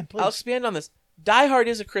 Expand, please. I'll expand on this. Die Hard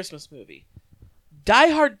is a Christmas movie. Die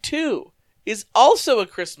Hard 2 is also a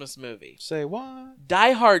Christmas movie. Say what?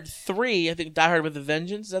 Die Hard 3, I think Die Hard with a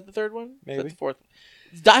Vengeance, is that the third one? Maybe. Is that the fourth?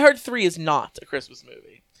 Die Hard 3 is not a Christmas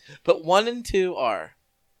movie. But 1 and 2 are.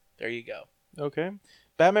 There you go. Okay.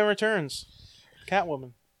 Batman Returns.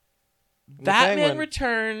 Catwoman. And the Batman Penguin.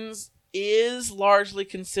 Returns is largely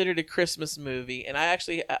considered a Christmas movie, and I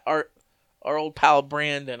actually, our old pal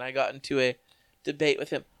Brandon, I got into a debate with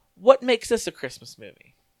him. What makes this a Christmas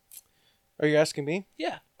movie? Are you asking me?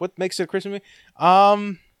 Yeah. What makes it a Christmas movie?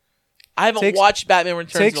 I haven't watched Batman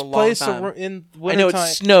Returns Takes in a long place time. in I winter know it time.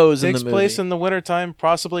 snows in the Takes movie. place in the wintertime,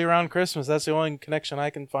 possibly around Christmas. That's the only connection I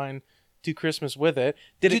can find to Christmas with it.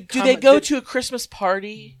 Do they go to a Christmas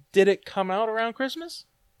party? Did it come out around Christmas?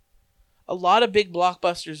 A lot of big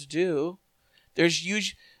blockbusters do. There's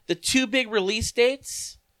the 2 big release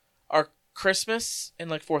dates are Christmas and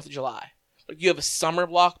like 4th of July. Like you have a summer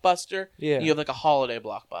blockbuster, Yeah. and you have like a holiday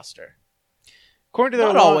blockbuster. According to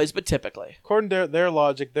their Not always, but typically. According to their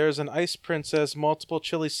logic, there's an ice princess, multiple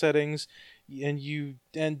chilly settings,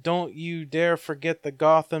 and don't you dare forget the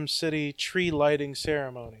Gotham City tree lighting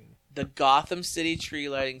ceremony. The Gotham City tree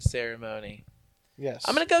lighting ceremony. Yes.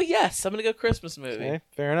 I'm going to go yes. I'm going to go Christmas movie. Okay,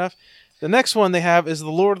 fair enough. The next one they have is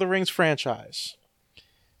the Lord of the Rings franchise.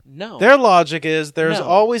 No. Their logic is there's No.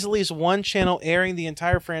 always at least one channel airing the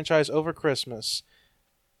entire franchise over Christmas.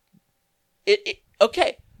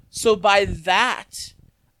 Okay. So by that,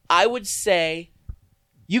 I would say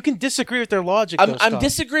You can disagree with their logic, I'm though, Scott.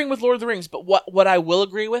 disagreeing with Lord of the Rings, but what I will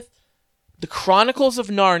agree with, the Chronicles of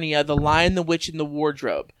Narnia, The Lion, the Witch, and the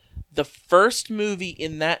Wardrobe, the first movie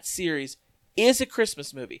in that series is a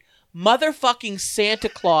Christmas movie. Motherfucking Santa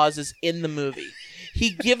Claus is in the movie. He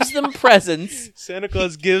gives them presents. Santa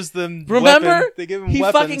Claus gives them. Remember? They give him He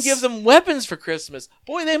weapons. fucking gives them weapons for Christmas.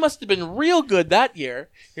 Boy, they must have been real good that year.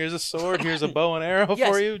 Here's a sword. Here's a bow and arrow Yes,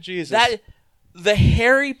 for you. Jesus. The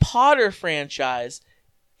Harry Potter franchise,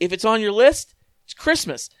 if it's on your list, it's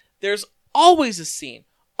Christmas. There's always a scene,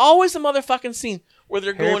 always a motherfucking scene where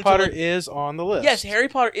they're Harry going Potter to. is on the list. Yes, Harry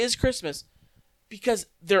Potter is Christmas because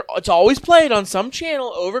it's always played on some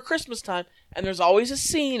channel over Christmas time, and there's always a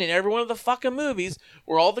scene in every one of the fucking movies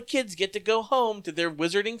where all the kids get to go home to their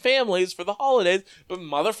wizarding families for the holidays, but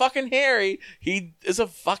motherfucking Harry, he is a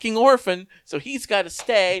fucking orphan, so he's got to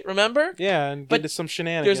stay. Remember? Yeah, and But get to some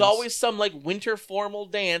shenanigans. There's always some like winter formal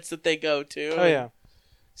dance that they go to. Oh yeah.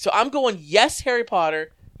 So I'm going yes, Harry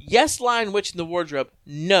Potter. Yes, Lion Witch in the Wardrobe.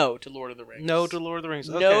 No to Lord of the Rings. No to Lord of the Rings.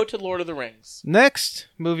 Okay. No to Lord of the Rings. Next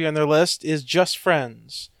movie on their list is Just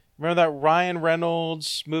Friends. Remember that Ryan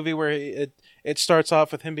Reynolds movie where it starts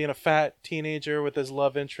off with him being a fat teenager with his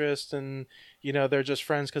love interest, and they're just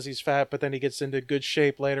friends because he's fat, but then he gets into good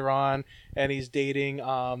shape later on, and he's dating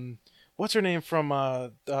what's her name from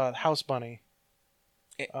House Bunny?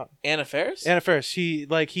 Anna Faris? Anna Faris.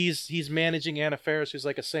 He's managing Anna Faris, who's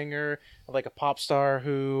like a singer, like a pop star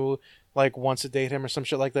who like wants to date him or some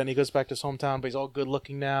shit like that. And he goes back to his hometown, but he's all good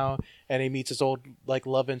looking now, and he meets his old like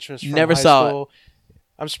love interest from Never high saw school.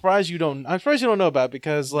 I'm surprised you don't know about it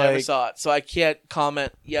because like Never saw it, so I can't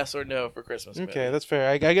comment yes or no for Christmas. okay, movie. that's fair.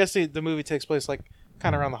 I guess the movie takes place like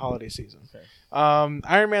kind of around the holiday season. Okay.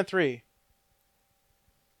 Iron Man 3.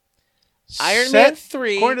 Iron Man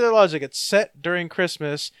 3. According to their logic, it's set during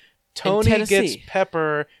Christmas. Tony gets Tennessee.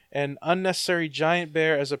 Pepper an unnecessary giant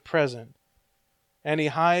bear as a present, and he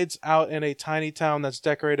hides out in a tiny town that's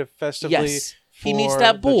decorated festively. Yes. He meets for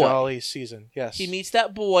that boy. The jolly season. Yes. He meets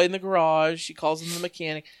that boy in the garage. He calls him the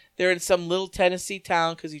mechanic. They're in some little Tennessee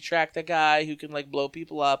town because he tracked a guy who can like blow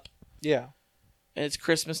people up. Yeah. And it's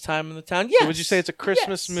Christmas time in the town. Yes. So would you say it's a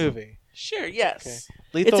Christmas Yes. movie? Sure. Yes. Okay.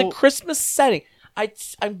 Lethal, It's a Christmas setting.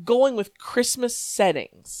 I'm going with Christmas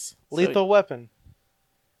settings. Lethal Weapon.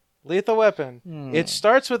 Lethal Weapon. It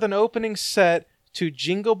starts with an opening set to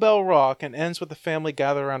Jingle Bell Rock and ends with the family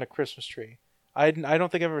gathered around a Christmas tree. I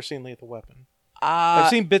don't think I've ever seen Lethal Weapon. I've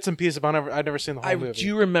seen bits and pieces, but I've never seen the whole movie. I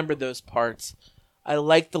do remember those parts. I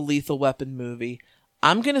like the Lethal Weapon movie.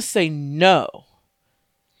 I'm gonna say no,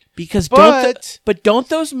 because don't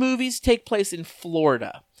those movies take place in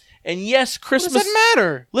Florida? And yes, Christmas. What does that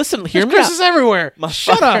matter? Listen, hear me Christmas out. everywhere.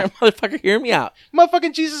 Shut up, motherfucker. Hear me out.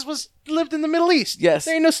 motherfucking Jesus lived in the Middle East. Yes,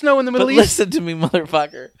 there ain't no snow in the Middle but East. listen to me,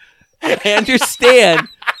 motherfucker. I understand.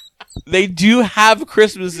 They do have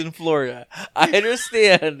Christmas in Florida. I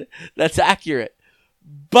understand that's accurate.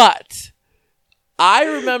 But I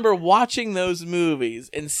remember watching those movies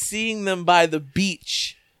and seeing them by the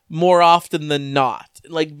beach more often than not.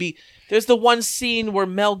 There's the one scene where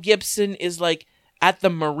Mel Gibson is like at the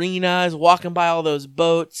marina, is walking by all those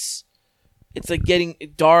boats. It's like getting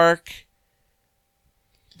dark.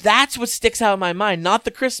 That's what sticks out in my mind, not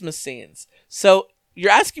the Christmas scenes. So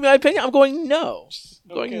you're asking my opinion? I'm going no.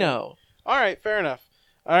 Okay. No. All right, fair enough.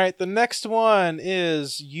 All right, the next one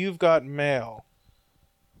is You've Got Mail.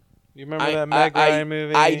 You remember that Meg Ryan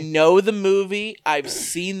movie? I know the movie. I've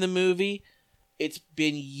seen the movie. It's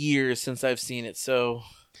been years since I've seen it, so...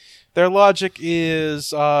 Their logic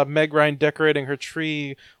is Meg Ryan decorating her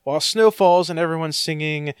tree while snow falls and everyone's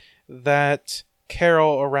singing that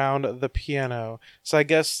carol around the piano. So I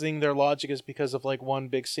guess their logic is because of like one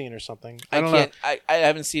big scene or something. I don't know. I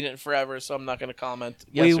haven't seen it in forever, so I'm not going to comment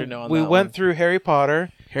yes or no on that. We went through Harry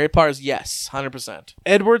Potter. Harry Potter's yes, 100%.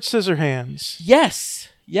 Edward Scissorhands. Yes.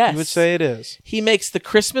 You would say it is. He makes the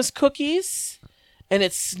Christmas cookies, and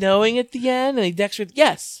it's snowing at the end, and he decorates.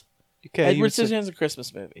 Yes. Okay. Edward Scissorhands is a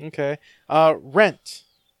Christmas movie. Okay. Rent.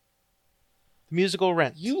 The musical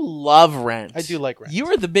Rent. You love Rent. I do like Rent. You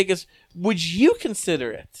are the biggest. Would you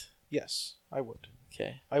consider it? Yes, I would.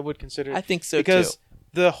 Okay. I would consider it. I think so because too.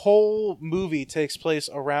 The whole movie takes place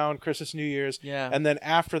around Christmas, New Year's. Yeah. And then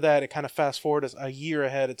after that, it kind of fast forwards a year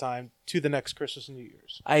ahead of time to the next Christmas and New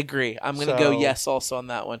Year's. I agree. I'm going to go yes also on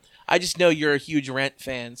that one. I just know you're a huge Rent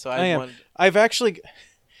fan, so I am. I've actually...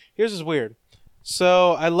 Here's what's weird.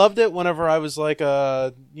 So I loved it whenever I was like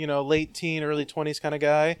a late teen, early 20s kind of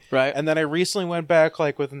guy. Right. And then I recently went back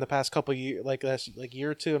like within the past couple years, like year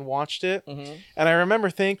or two, and watched it. Mm-hmm. And I remember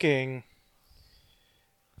thinking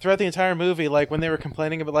throughout the entire movie, like when they were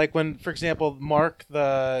complaining about, like when, for example, Mark,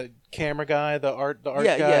 the camera guy, the art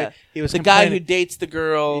guy, he was the guy who dates the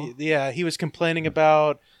girl. Yeah, he was complaining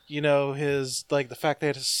about his like the fact they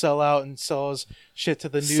had to sell out and sell his shit to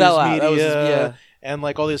the news media. And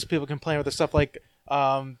like all these people complaining about the stuff like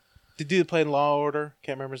the dude that played in Law and Order,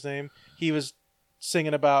 can't remember his name. He was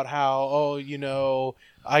singing about how,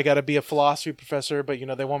 I got to be a philosophy professor, but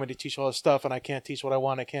they want me to teach all this stuff, and I can't teach what I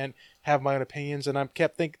want. I can't have my own opinions, and I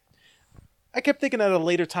kept thinking at a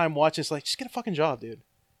later time watching, it's like, just get a fucking job, dude.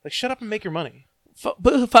 Like, shut up and make your money.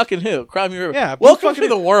 Fucking who? Cry me a river. Yeah, welcome to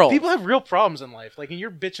the world. People have real problems in life. Like, and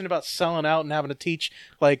you're bitching about selling out and having to teach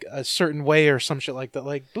like a certain way or some shit like that.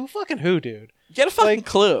 Like, boo fucking who, dude? Get a fucking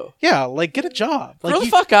clue. Yeah, like get a job. Like, Grow the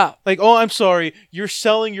fuck up. Like, oh, I'm sorry, you're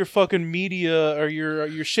selling your fucking media or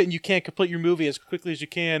your shit, and you can't complete your movie as quickly as you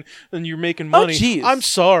can, and you're making money. Oh, jeez. I'm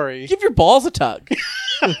sorry. Give your balls a tug.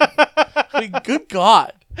 Good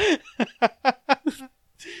God.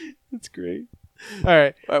 That's great. All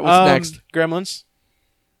right, what's next? Gremlins.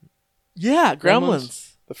 Yeah,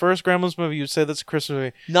 Gremlins. The first Gremlins movie. You said that's a Christmas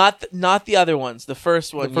movie. Not the other ones. The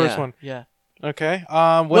first one. The first one. Yeah. Okay.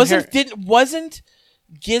 Wasn't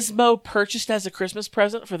Gizmo purchased as a Christmas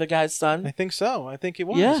present for the guy's son? I think so. I think it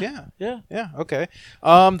was. Yeah. Okay.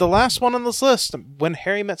 The last one on this list, When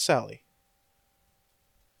Harry Met Sally.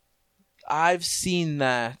 I've seen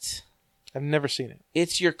that. I've never seen it.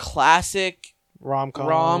 It's your classic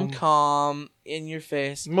rom-com in your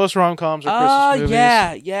face. Most rom-coms are Christmas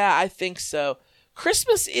movies. Yeah, I think so.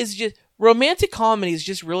 Christmas is just romantic comedies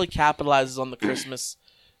just really capitalizes on the Christmas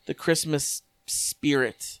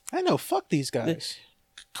spirit. I know, fuck these guys.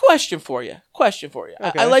 Question for you.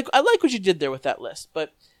 Okay. I like what you did there with that list,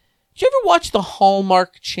 but did you ever watch the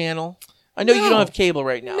Hallmark Channel? I know you don't have cable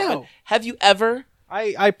right now. No. But have you ever?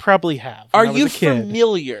 I probably have. Are you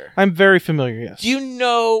familiar? I'm very familiar, yes. Do you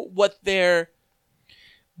know what their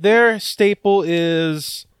staple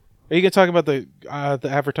is? Are you gonna talk about the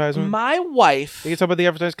advertisement? My wife. You can talk about the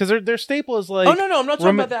advertisement because their staple is like. Oh no, I'm not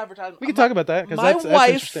talking about the advertisement. We can talk about that because that's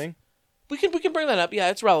interesting. We can bring that up. Yeah,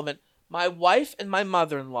 it's relevant. My wife and my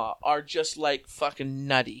mother-in-law are just like fucking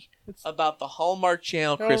nutty about the Hallmark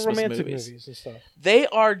Channel Christmas romantic movies and stuff. They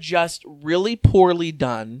are just really poorly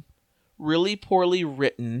done, really poorly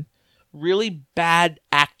written, really bad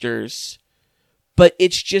actors, but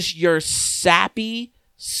it's just your sappy,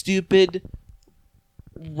 stupid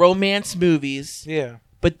romance movies. Yeah.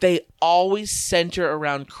 But they always center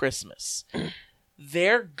around Christmas.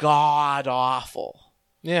 They're god awful.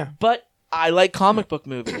 Yeah. But I like comic book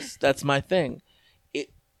movies. That's my thing.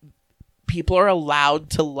 People are allowed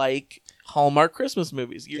to like Hallmark Christmas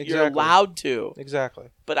movies. You're allowed to. Exactly.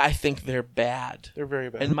 But I think they're bad. They're very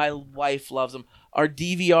bad. And my wife loves them. Our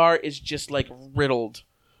DVR is just like riddled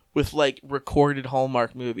with like recorded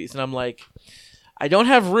Hallmark movies. And I'm like, I don't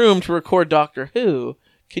have room to record Doctor Who.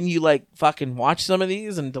 Can you like fucking watch some of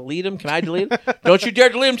these and delete them? Can I delete them? Don't you dare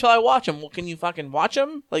delete them until I watch them. Well, can you fucking watch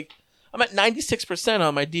them? Like, I'm at 96%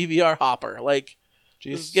 on my DVR hopper. Like,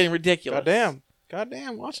 this is getting ridiculous.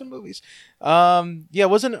 Goddamn, watch some movies. Yeah,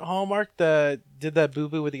 wasn't it Hallmark that did that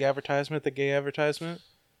boo-boo with the advertisement, the gay advertisement?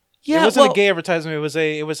 Yeah, it wasn't a gay advertisement. It was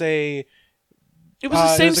a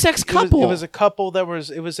same-sex couple. It was a couple that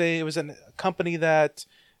was. It was a company that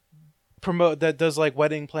does like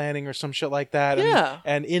wedding planning or some shit like that. Yeah.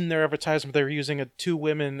 And in their advertisement, they were using two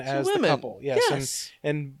women as the couple. Yes.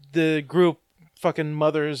 And the group fucking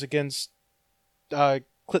mothers against clit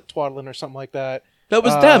twaddling or something like that. That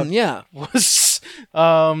was them. Yeah. Was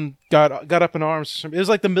got up in arms. It was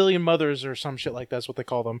like the Million Mothers or some shit like that's what they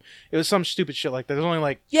call them. It was some stupid shit like that. There's only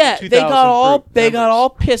like 2,000 they got all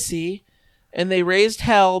pissy, and they raised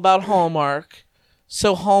hell about Hallmark.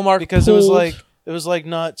 So Hallmark because it was like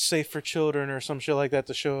not safe for children or some shit like that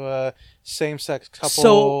to show a same-sex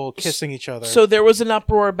couple kissing each other. So there was an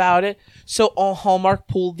uproar about it. So Hallmark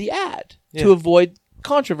pulled the ad to avoid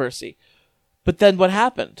controversy. But then what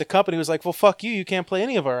happened? The company was like, "Well, fuck you. You can't play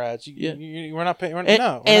any of our ads. We're not paying. We're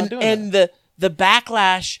not doing and that." the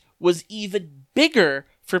backlash was even bigger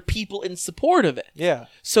for people in support of it. Yeah.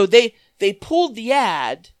 So they pulled the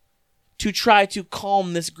ad to try to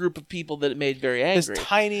calm this group of people that it made very angry. This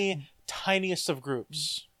tiniest of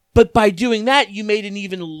groups. But by doing that, you made an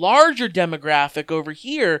even larger demographic over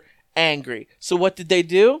here angry. So what did they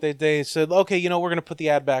do? They said, okay, we're going to put the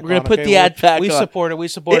ad back on. We're going to put the ad back on. We support it.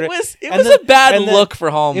 It was a bad look for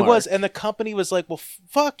Hallmark. It was, and the company was like, well,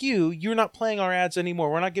 fuck you. You're not playing our ads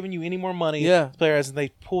anymore. We're not giving you any more money to play our ads. And they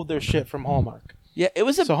pulled their shit from Hallmark. Yeah, it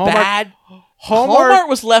was bad... Hallmark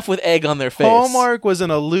was left with egg on their face. Hallmark was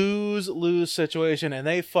in a lose-lose situation, and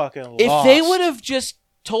they fucking lost. If they would have just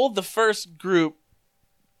told the first group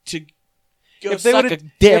to go suck a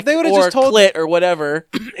dick or a clit or whatever.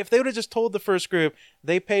 If they would have just told the first group,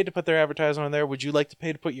 they paid to put their advertisement on there, would you like to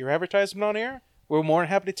pay to put your advertisement on here? We're more than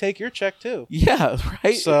happy to take your check, too. Yeah,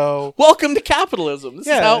 right? So, welcome to capitalism. This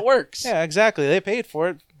is how it works. Yeah, exactly. They paid for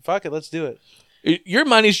it. Fuck it, let's do it. Your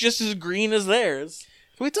money's just as green as theirs.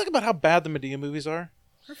 Can we talk about how bad the Medea movies are?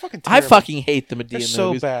 They're fucking I terrible. fucking hate the Medea They're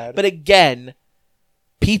movies. so bad. But again,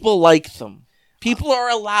 people like them. People are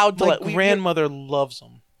allowed to. My grandmother loves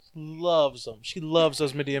them. Loves them. She loves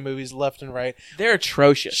those Medea movies left and right. They're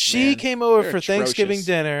atrocious. She man. came over They're for atrocious. Thanksgiving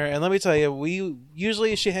dinner, and let me tell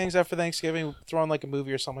you, she hangs out for Thanksgiving, we throw on like a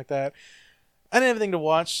movie or something like that. I didn't have anything to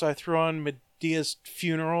watch, so I threw on Medea's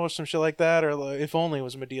funeral or some shit like that, or like, if only it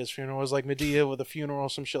was Medea's funeral. It was like Medea with a funeral or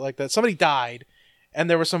some shit like that. Somebody died, and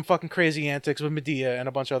there were some fucking crazy antics with Medea and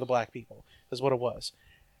a bunch of other black people, is what it was.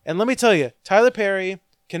 And let me tell you, Tyler Perry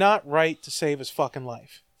cannot write to save his fucking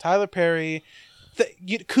life. Tyler Perry,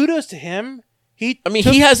 kudos to him. He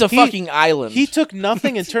has a fucking island. He took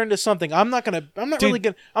nothing and turned to something. I'm not gonna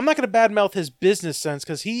badmouth his business sense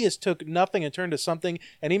because he has took nothing and turned to something,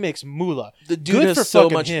 and he makes moolah. The dude Good has for so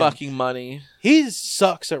fucking much him. fucking money. He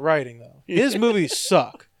sucks at writing though. His movies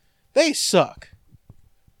suck. They suck.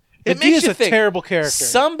 It Medea's makes you a think. terrible character.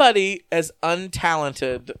 Somebody as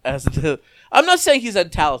untalented as the. I'm not saying he's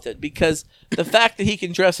untalented because the fact that he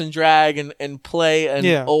can dress and drag and play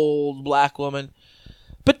an old black woman.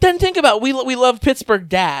 But then think about we love Pittsburgh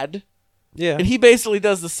Dad. Yeah. And he basically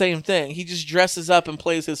does the same thing. He just dresses up and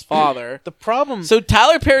plays his father. The problem. So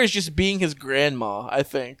Tyler Perry's just being his grandma, I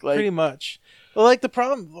think. Like, pretty part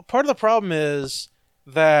of the problem is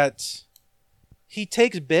that he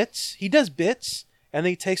takes bits, he does bits, and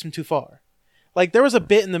then he takes them too far. Like, there was a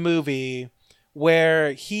bit in the movie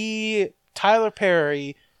where Tyler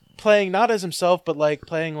Perry, playing not as himself, but like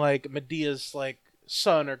playing like Medea's like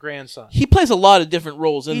son or grandson. He plays a lot of different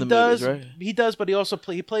roles in the movies, right? He does, but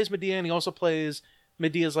he plays Medea, and he also plays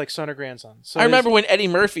Medea's like son or grandson. So I remember when Eddie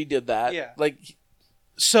Murphy did that. Yeah. Like,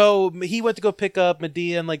 so he went to go pick up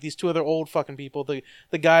Medea and like these two other old fucking people.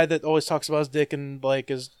 The guy that always talks about his dick and like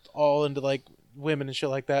is all into like women and shit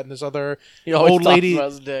like that, and this other old lady.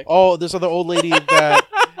 About his dick. Oh, this other old lady that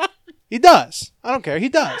he does. I don't care. He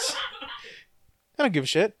does. I don't give a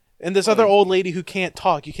shit. And this other old lady who can't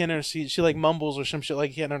talk, you can't understand. She like mumbles or some shit,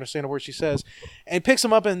 like you can't understand a word she says. And picks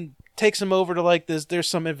him up and takes him over to like this. There's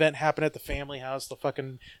some event happening at the family house,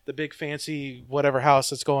 the big fancy whatever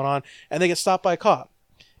house that's going on, and they get stopped by a cop.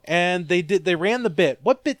 And they ran the bit.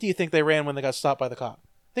 What bit do you think they ran when they got stopped by the cop?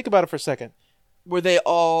 Think about it for a second. Were they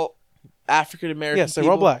all African American? Yes, they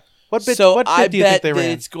were all black. What bit? So what bit I do you bet think they that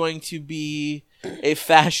ran? it's going to be a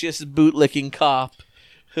fascist bootlicking cop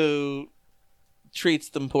who treats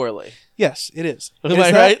them poorly. Yes, it is. Am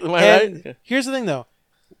I right? Am I right? Here's the thing, though.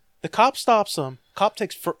 The cop stops him. Cop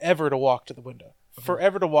takes forever to walk to the window.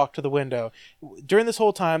 During this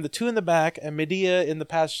whole time, the two in the back and Medea in the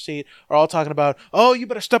passenger seat are all talking about, oh, you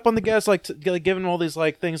better step on the gas, like giving him all these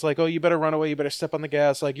like things like, oh, you better run away, you better step on the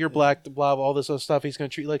gas, like you're black, blah, blah, all this other stuff. He's going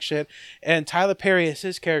to treat you like shit. And Tyler Perry, as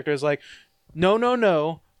his character, is like,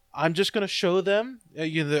 no. I'm just going to show them,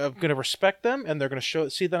 I'm going to respect them, and they're going to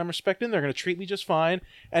see that I'm respecting. They're going to treat me just fine.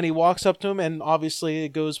 And he walks up to him, and obviously it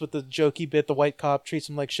goes with the jokey bit. The white cop treats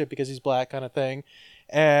him like shit because he's black kind of thing.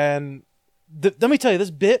 And let me tell you,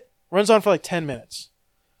 this bit runs on for like 10 minutes.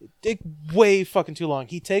 Way fucking too long.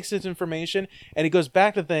 He takes this information, and he goes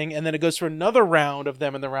back to the thing, and then it goes for another round of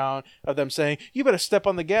them saying, you better step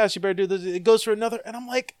on the gas, you better do this. It goes for another, and I'm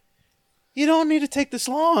like, you don't need to take this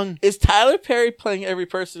long. Is Tyler Perry playing every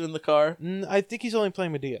person in the car? I think he's only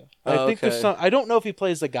playing Medea. Oh, I think there's some. I don't know if he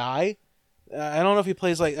plays the guy. I don't know if he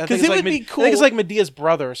plays like. Because it would be cool. I think it's like Medea's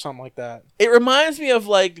brother or something like that. It reminds me of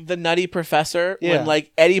like the Nutty Professor when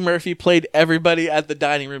like Eddie Murphy played everybody at the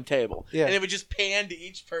dining room table. Yeah. And it would just pan to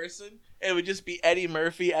each person. And it would just be Eddie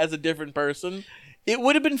Murphy as a different person. It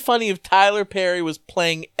would have been funny if Tyler Perry was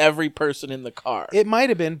playing every person in the car. It might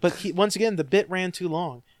have been, but once again, the bit ran too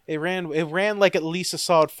long. It ran like at least a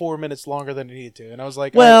solid 4 minutes longer than it needed to, and I was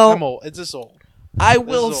like, well, I'm old. It's this old. I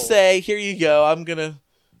will say, here you go. I'm gonna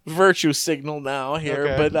virtue signal now here,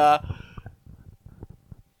 okay. But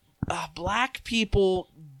black people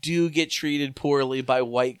do get treated poorly by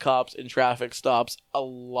white cops in traffic stops a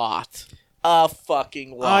lot. A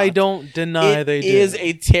fucking lot. I don't deny they do. It is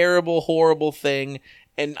a terrible, horrible thing.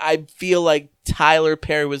 And I feel like Tyler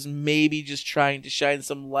Perry was maybe just trying to shine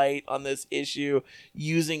some light on this issue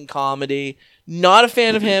using comedy. Not a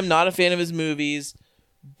fan of him, not a fan of his movies,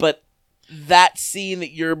 but that scene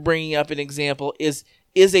that you're bringing up an example is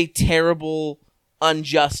a terrible,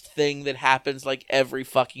 unjust thing that happens like every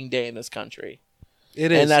fucking day in this country.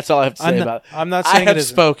 It is. And that's all I have to say about it. I'm not saying I have it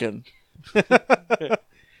isn't. spoken.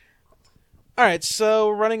 All right, so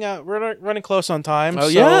we're running close on time. Oh, so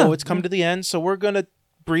yeah. it's come to the end. So we're going to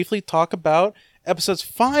briefly talk about episodes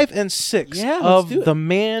 5 and 6 Yeah, of let's do it. The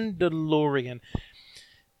Mandalorian.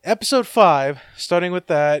 Episode 5, starting with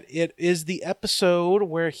that, it is the episode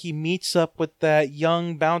where he meets up with that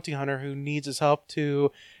young bounty hunter who needs his help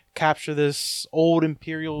to capture this old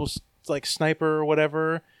Imperial like sniper or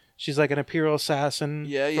whatever. She's like an Imperial assassin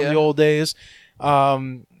from the old days.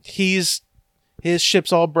 His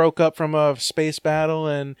ship's all broke up from a space battle,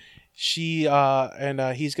 and he's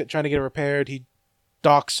trying to get it repaired. He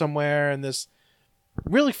docks somewhere, and this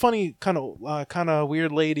really funny kind of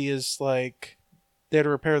weird lady is like there to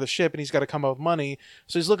repair the ship, and he's got to come up with money.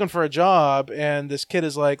 So he's looking for a job, and this kid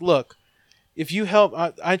is like, look, if you help,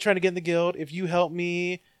 I'm trying to get in the guild. If you help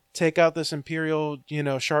me take out this Imperial,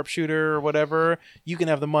 sharpshooter or whatever, you can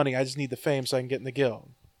have the money. I just need the fame so I can get in the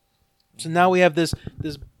guild. So now we have this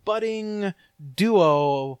budding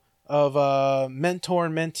duo of mentor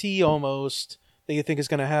and mentee almost that you think is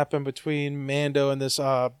going to happen between Mando and this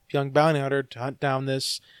young bounty hunter to hunt down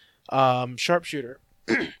this sharpshooter.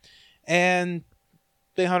 And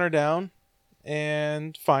they hunt her down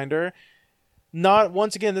and find her.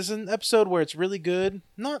 Once again, this is an episode where it's really good.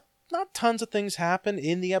 Not tons of things happen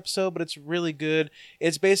in the episode, but it's really good.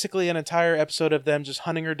 It's basically an entire episode of them just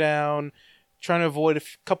hunting her down, trying to avoid a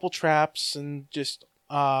couple traps, and just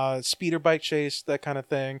speeder bike chase, that kind of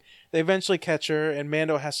thing. They eventually catch her, and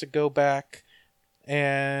Mando has to go back,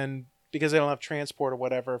 and because they don't have transport or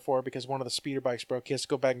whatever because one of the speeder bikes broke, he has to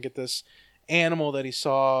go back and get this animal that he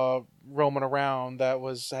saw roaming around that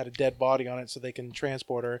had a dead body on it so they can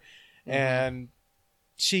transport her. Mm-hmm. And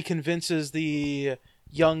she convinces the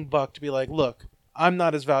young buck to be like, look, I'm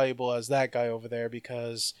not as valuable as that guy over there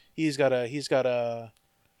because he's got a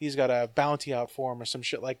bounty out for him or some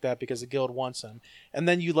shit like that because the guild wants him. And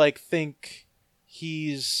then you think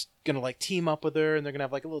he's gonna team up with her and they're gonna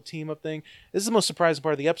have a little team up thing. This is the most surprising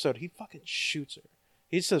part of the episode. He fucking shoots her.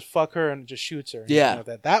 He says fuck her and just shoots her. Yeah.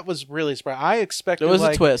 That was really surprising. I expected there was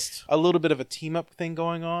a twist. A little bit of a team up thing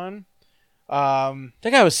going on.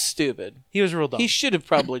 That guy was stupid. He was real dumb. He should have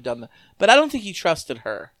probably done that. But I don't think he trusted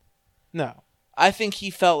her. No. I think he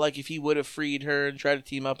felt like if he would have freed her and tried to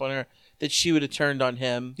team up on her, that she would have turned on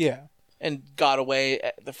him. Yeah. And got away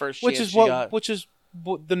at the first chance she got. Which is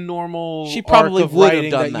what the normal she probably arc of would have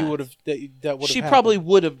writing done that. You would have that would she have probably happened.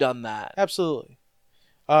 would have done that. Absolutely.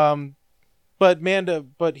 But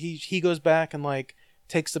he goes back and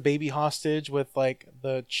takes the baby hostage with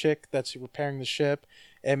the chick that's repairing the ship,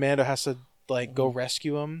 and Mando has to go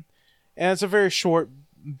rescue him. And it's a very short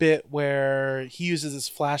bit where he uses this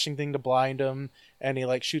flashing thing to blind him, and he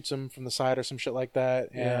shoots him from the side or some shit like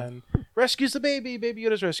that, and rescues the baby. Baby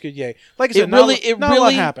Yoda's rescued. Yay! Like I said, not a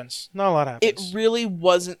lot happens. Not a lot happens. It really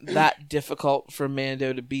wasn't that difficult for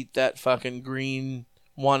Mando to beat that fucking green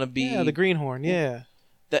wannabe. Yeah, the greenhorn. Yeah.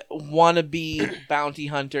 That wannabe bounty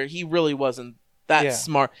hunter. He really wasn't that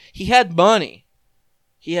smart. He had money.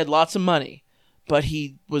 He had lots of money. But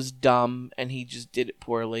he was dumb, and he just did it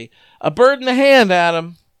poorly. A bird in the hand,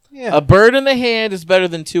 Adam. Yeah. A bird in the hand is better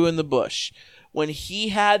than two in the bush. When he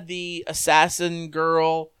had the assassin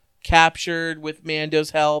girl captured with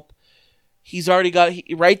Mando's help, he's already got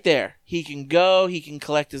right there. He can go. He can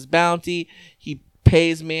collect his bounty. He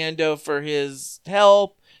pays Mando for his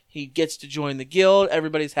help. He gets to join the guild.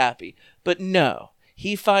 Everybody's happy. But no,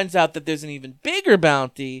 he finds out that there's an even bigger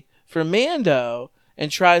bounty for Mando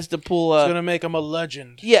and tries to pull It's going to make him a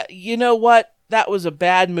legend. Yeah, you know what? That was a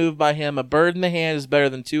bad move by him. A bird in the hand is better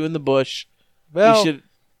than two in the bush. Well,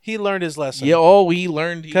 he learned his lesson. Yeah, he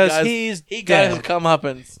learned. Because he got his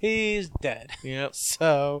comeuppance. He's dead. Yep.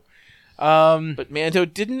 So, but Mando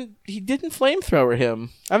didn't flamethrower him.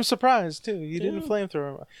 I'm surprised, too. He didn't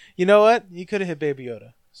flamethrower him. You know what? He could have hit Baby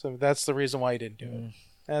Yoda. So that's the reason why he didn't do it.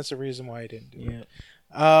 That's the reason why he didn't do it.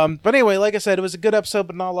 But anyway, like I said, it was a good episode,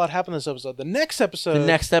 but not a lot happened in this episode. The next episode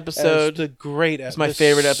is the great episode. It's my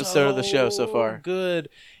favorite episode of the show so far. Good.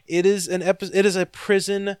 It is It is a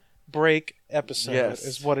prison break episode. Yes.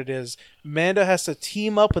 Is what it is. Mando has to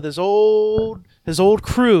team up with his old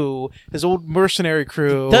crew, his old mercenary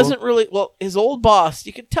crew. His old boss.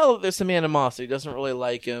 You could tell that there's some animosity. He doesn't really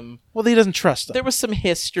like him. Well, he doesn't trust him. There was some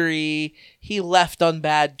history. He left on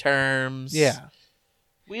bad terms. Yeah.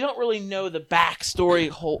 We don't really know the backstory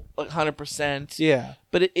 100%. Yeah.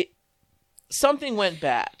 But it something went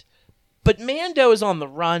bad. But Mando is on the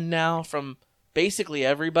run now from basically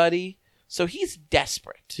everybody. So he's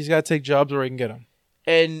desperate. He's got to take jobs where he can get them.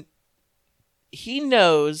 And he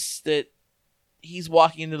knows that he's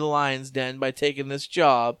walking into the lion's den by taking this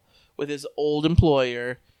job with his old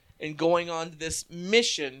employer and going on this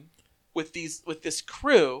mission with this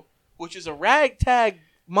crew, which is a ragtag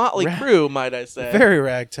motley crew, might I say. Very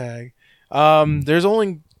ragtag. There's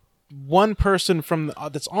only one person from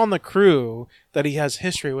that's on the crew that he has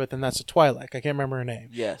history with, and that's a Twi'lek. I can't remember her name.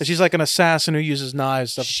 Yes. But she's like an assassin who uses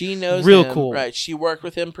knives. Stuff. She knows real him, cool. right? She worked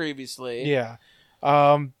with him previously. Yeah.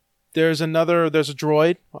 There's a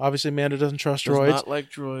droid. Obviously, Mando doesn't trust Does droids. not like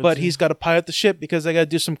droids. But he's got to pilot the ship because they got to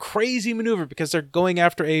do some crazy maneuver because they're going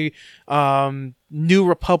after a New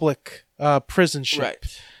Republic prison ship.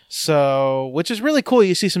 Right. So, which is really cool.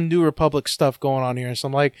 You see some New Republic stuff going on here.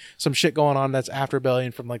 Some shit going on that's after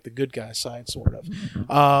Rebellion from like the good guy side, sort of.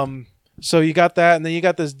 So you got that, and then you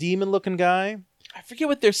got this demon-looking guy. I forget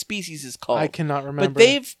what their species is called. I cannot remember. But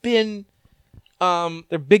they've been...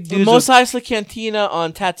 they're big the dudes. Mos Eisley Cantina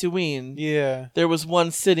on Tatooine. Yeah. There was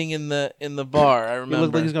one sitting in the bar. I remember. He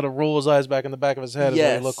looked like he's gonna roll his eyes back in the back of his head. Yes.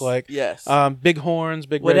 Is what he looked like. Yes. Big horns,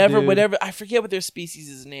 big red dude. Whatever. I forget what their species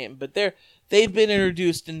is named, but they've been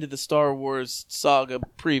introduced into the Star Wars saga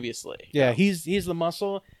previously. Yeah, he's the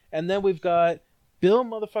muscle, and then we've got Bill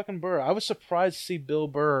motherfucking Burr. I was surprised to see Bill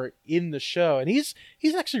Burr in the show, and he's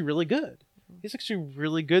actually really good. He's actually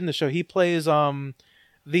really good in the show. He plays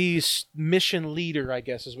the mission leader, I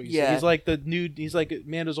guess is what you say. He's like he's like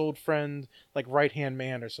Mando's old friend, like right-hand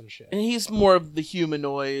man or some shit. And he's more of the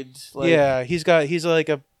humanoid. Yeah, he's like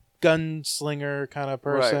a gunslinger kind of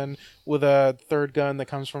person with a third gun that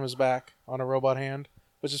comes from his back on a robot hand,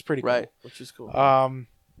 which is pretty cool. Right, which is cool.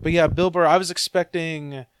 But yeah, Bill Burr, I was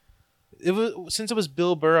expecting since it was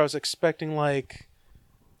Bill Burr, I was expecting like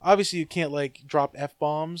obviously you can't like drop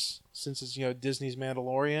F-bombs since it's Disney's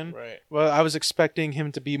Mandalorian. Right. Well, I was expecting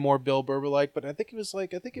him to be more Bill Burr like, but I think he was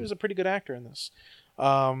a pretty good actor in this.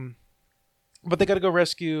 But they got to go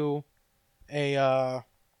rescue a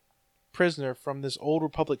prisoner from this old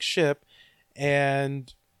Republic ship,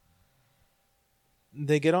 and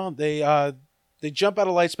they get on. They jump out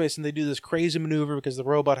of light space and they do this crazy maneuver because the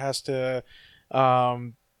robot has to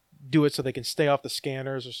do it so they can stay off the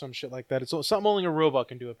scanners or some shit like that. It's something only a robot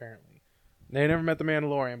can do, apparently. They never met the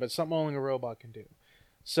Mandalorian, but something only a robot can do.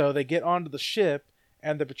 So they get onto the ship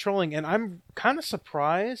and they're patrolling, and I'm kind of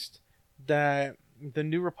surprised that the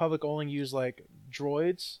New Republic only use like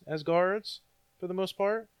droids as guards for the most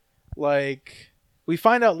part. Like, we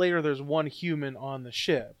find out later there's one human on the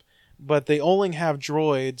ship, but they only have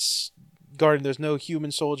droids guarding. There's no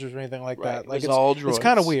human soldiers or anything like that. Like, it's all droids. It's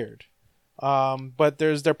kind of weird. But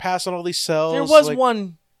they're passing all these cells.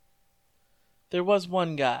 There was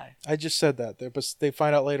one guy. I just said that. They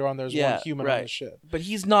find out later on there's one human on the ship. But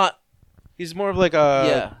he's not. He's more of like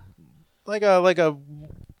a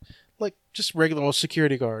like just regular old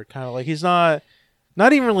security guard kind of like. He's not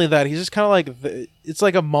even really that. He's just kind of like it's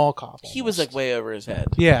like a mall cop. Almost. He was like way over his head.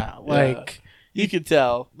 Yeah, like you could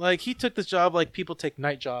tell. Like he took this job like people take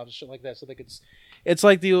night jobs and shit like that, so they could. It's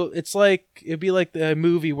like it'd be like the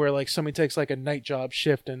movie where like somebody takes like a night job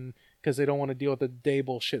shift and because they don't want to deal with the day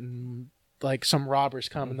bullshit and like some robbers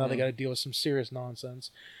come and now they got to deal with some serious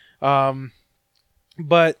nonsense.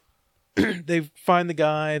 But they find the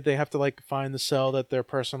guy. They have to like find the cell that their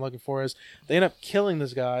person looking for is. They end up killing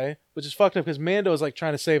this guy, which is fucked up because Mando is like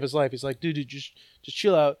trying to save his life. He's like, dude, just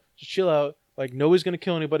chill out, Like nobody's gonna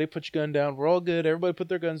kill anybody. Put your gun down. We're all good. Everybody put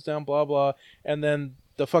their guns down. Blah blah. And then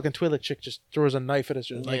the fucking Twi'lek chick just throws a knife at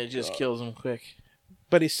us. It just kills him quick.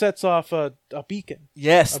 But he sets off a beacon.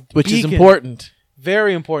 Yes, which beacon. is important.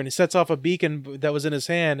 Very important. He sets off a beacon that was in his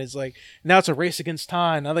hand. It's like, now it's a race against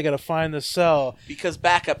time. Now they got to find the cell. Because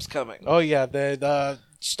backup's coming. Oh, yeah. The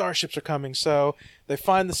starships are coming. So they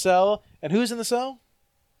find the cell. And who's in the cell?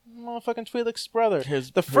 Motherfucking Twi'lek's brother.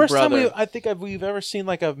 The first time we've ever seen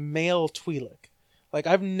like a male Twi'lek. Like,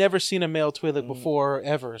 I've never seen a male Twi'lek before,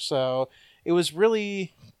 ever. So it was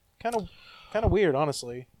really kind of weird,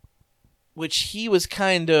 honestly. Which he was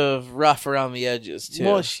kind of rough around the edges, too.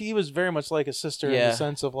 Well, she was very much like a sister in the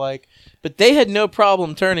sense of like... But they had no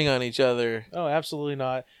problem turning on each other. Oh, absolutely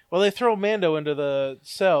not. Well, they throw Mando into the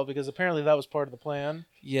cell because apparently that was part of the plan.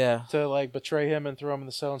 Yeah. To like betray him and throw him in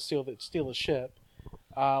the cell and steal the ship.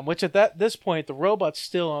 Which at this point, the robot's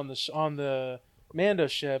still on the Mando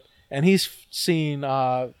ship, and he's seen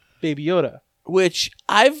Baby Yoda. Which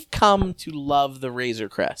I've come to love the Razor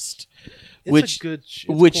Crest. Which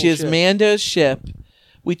is ship. Mando's ship.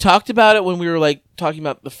 We talked about it when we were like talking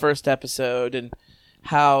about the first episode and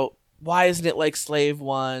how why isn't it like Slave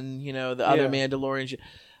One, the other Mandalorian ship.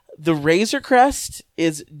 The Razor Crest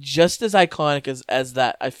is just as iconic as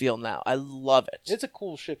that, I feel now. I love it. It's a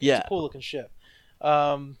cool ship. Yeah. It's a cool looking ship.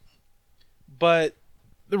 But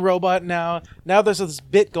the robot now there's this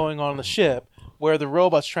bit going on the ship where the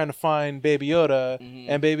robot's trying to find Baby Yoda,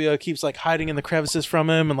 and Baby Yoda keeps like hiding in the crevices from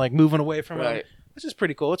him and like moving away from him, which is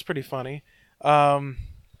pretty cool. It's pretty funny.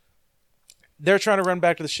 they're trying to run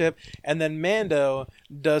back to the ship, and then Mando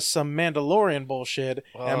does some Mandalorian bullshit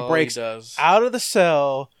and breaks out of the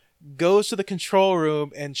cell, goes to the control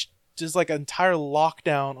room, and just like an entire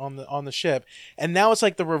lockdown on the ship. And now it's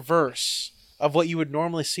like the reverse of what you would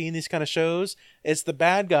normally see in these kind of shows. It's the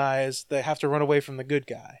bad guys that have to run away from the good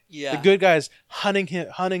guy. Yeah, the good guys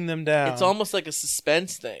hunting them down. It's almost like a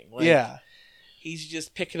suspense thing. Like, yeah, he's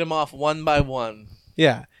just picking them off one by one.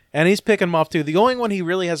 Yeah. And he's picking them off too. The only one he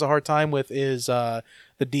really has a hard time with is the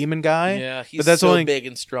demon guy. Yeah, he's so big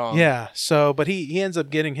and strong. Yeah, so but he ends up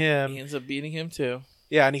getting him. He ends up beating him too.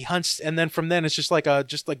 Yeah, and he hunts, and then from then it's just like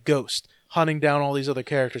Ghost hunting down all these other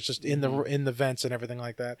characters just in the vents and everything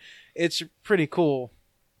like that. It's pretty cool.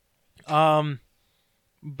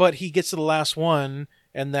 But he gets to the last one,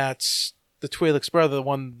 and that's the Twi'lek's brother, the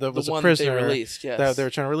one that was a prisoner they released, yes. that they were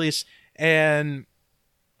trying to release, and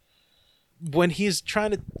when he's trying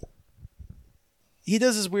to, he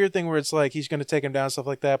does this weird thing where it's like he's going to take him down, stuff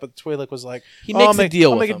like that. But Twi'lek was like, he makes a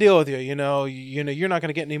deal. I'll make a deal with you. You know, you're not going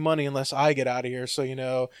to get any money unless I get out of here.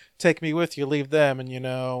 So take me with you, leave them, and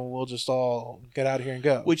we'll just all get out of here and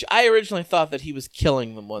go. Which I originally thought that he was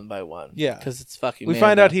killing them one by one. Yeah, because it's fucking. We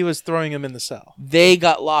find out he was throwing them in the cell. They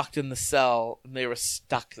got locked in the cell and they were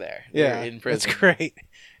stuck there. Yeah, in prison. It's great.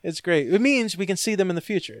 It's great. It means we can see them in the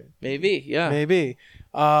future. Maybe. Yeah. Maybe.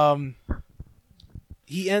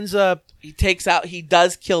 He ends up. He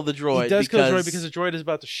does kill the droid. He does kill the droid because the droid is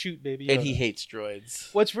about to shoot Baby Yoda. And he hates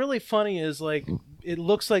droids. What's really funny is it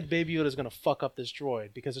looks like Baby Yoda is going to fuck up this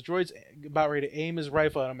droid because the droid's about ready to aim his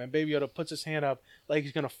rifle at him, and Baby Yoda puts his hand up like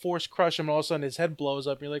he's going to force crush him, and all of a sudden his head blows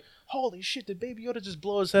up, and you're like, holy shit, did Baby Yoda just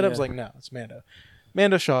blow his head up? It's like, no, it's Mando.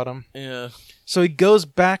 Mando shot him. Yeah. So he goes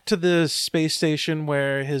back to the space station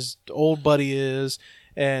where his old buddy is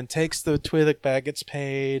and takes the Twi'lek back, gets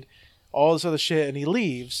paid, all this other shit, and he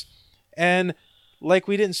leaves. And like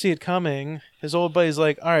we didn't see it coming, his old buddy's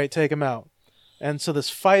like, all right, take him out. And so this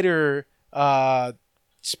fighter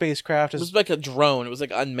spacecraft is... It was like a drone. It was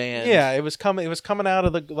like unmanned. Yeah, it was coming out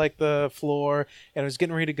of the floor, and it was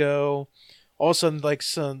getting ready to go. All of a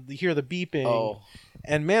sudden, you hear the beeping. Oh.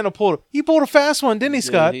 And Mando pulled a fast one, didn't he,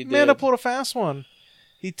 Scott? He did. Mando pulled a fast one.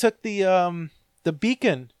 He took the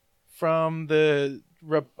beacon from the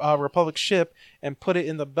Republic ship and put it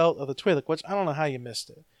in the belt of the Twi'lek, which I don't know how you missed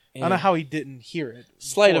it. Yeah. I don't know how he didn't hear it.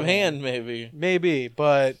 Sleight of hand, maybe. Maybe,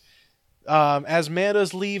 but as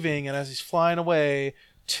Mando's leaving and as he's flying away,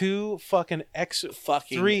 three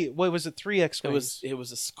X-Wings. It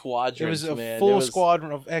was a squadron. It was a full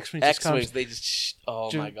squadron of X-Wings. X-Wings,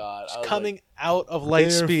 my God. Coming out of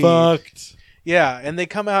light speed. Fucked. Yeah, and they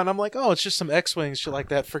come out and I'm like, oh, it's just some X-Wings, shit like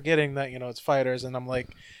that, forgetting that, it's fighters, and I'm like,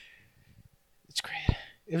 it's great.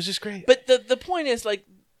 It was just great. But the point is, like,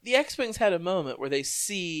 the X-Wings had a moment where they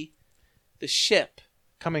see the ship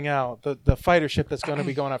coming out, the fighter ship that's going to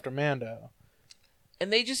be going after Mando.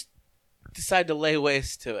 And they just decide to lay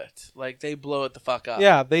waste to it. Like, they blow it the fuck up.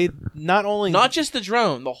 Yeah, they not just the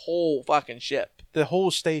drone, the whole fucking ship. The whole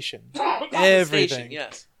station. Everything. Station,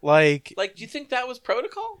 yes. Like, do you think that was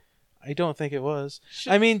protocol? I don't think it was.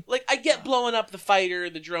 I mean... Like, I get blowing up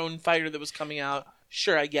the drone fighter that was coming out.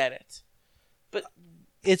 Sure, I get it. But...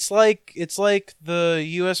 It's like the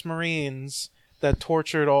U.S. Marines that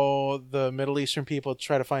tortured all the Middle Eastern people to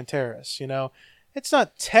try to find terrorists, It's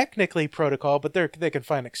not technically protocol, but they can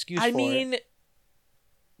find an excuse for it. I mean,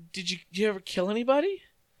 did you ever kill anybody?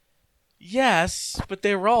 Yes, but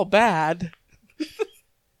they were all bad.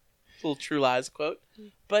 Little True Lies quote.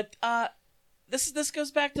 But this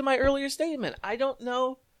goes back to my earlier statement. I don't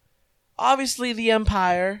know. Obviously, the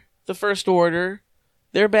Empire, the First Order,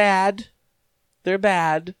 they're bad. They're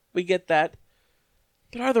bad. We get that.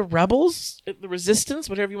 But are the rebels, the resistance,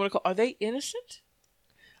 whatever you want to call, are they innocent?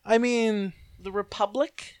 I mean, the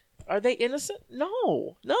Republic, are they innocent?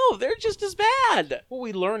 No, they're just as bad. Well,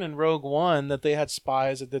 we learn in Rogue One that they had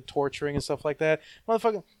spies that did torturing and stuff like that.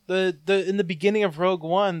 Motherfucker, in the beginning of Rogue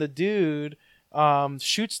One, the dude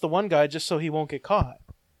shoots the one guy just so he won't get caught.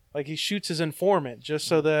 Like, he shoots his informant just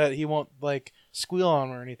so that he won't squeal on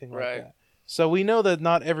him or anything like that. So we know that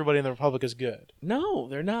not everybody in the Republic is good. No,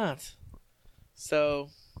 they're not. So,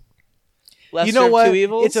 you know what?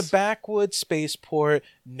 It's a backwoods spaceport.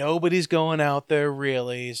 Nobody's going out there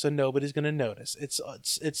really, so nobody's going to notice. It's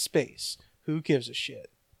space. Who gives a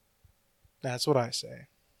shit? That's what I say.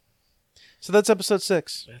 So that's episode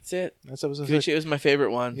 6. That's it. That's episode 6. It was my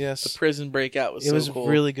favorite one. Yes. The prison breakout was so cool. It was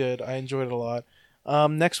really good. I enjoyed it a lot.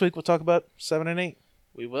 Next week we'll talk about 7 and 8.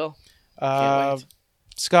 We will. Can't wait.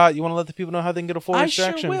 Scott, you want to let the people know how they can get a forward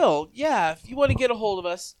distraction? I sure will. Yeah, if you want to get a hold of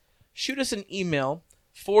us, shoot us an email,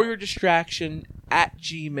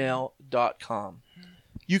 foryourdistraction@gmail.com.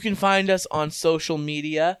 You can find us on social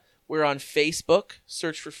media. We're on Facebook.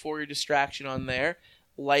 Search for Your Distraction on there.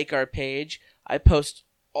 Like our page. I post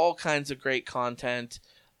all kinds of great content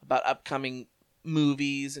about upcoming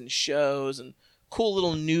movies and shows and cool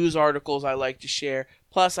little news articles I like to share.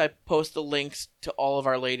 Plus, I post the links to all of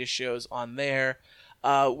our latest shows on there.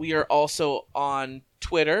 We are also on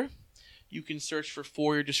Twitter. You can search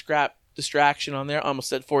for Your Distraction on there. I almost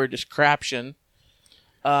said For Your Discraption.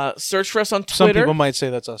 Search for us on Twitter. Some people might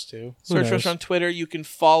say that's us too. Search for us on Twitter. You can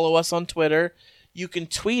follow us on Twitter. You can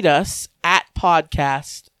tweet us at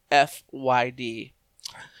podcastfyd.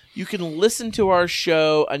 You can listen to our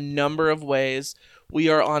show a number of ways. We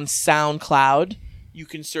are on SoundCloud. You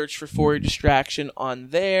can search for Your Distraction on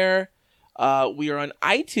there. We are on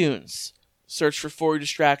iTunes. Search for Your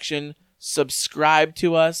Distraction. Subscribe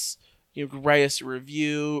to us. You can write us a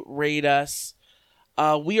review. Rate us.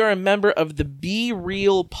 We are a member of the Be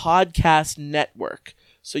Real Podcast Network.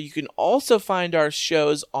 So you can also find our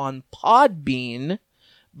shows on Podbean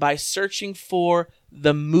by searching for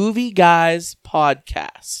the Movie Guys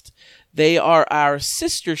Podcast. They are our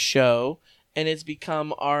sister show, and it's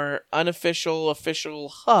become our unofficial, official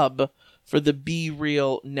hub for the Be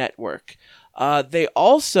Real Network. They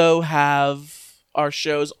also have our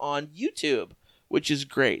shows on YouTube, which is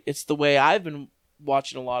great. It's the way I've been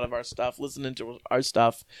watching a lot of our stuff, listening to our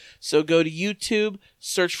stuff. So go to YouTube,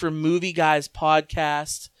 search for Movie Guys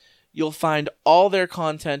Podcast. You'll find all their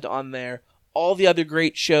content on there, all the other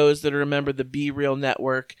great shows that are a member of the Be Real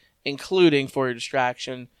Network, including For Your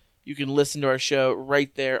Distraction. You can listen to our show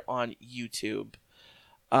right there on YouTube.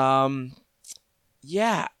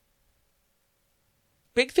 Yeah.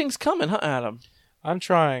 Big things coming, huh, Adam? I'm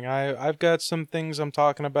trying. I've got some things I'm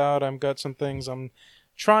talking about. I've got some things I'm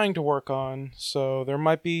trying to work on. So there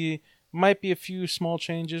might be a few small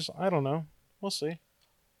changes. I don't know. We'll see.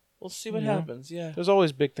 We'll see what happens. Yeah. There's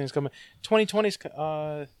always big things coming.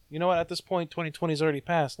 2020's. You know what? At this point, 2020's already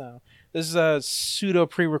passed now. This is a pseudo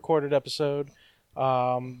pre-recorded episode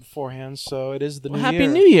beforehand, so it is the new year. Happy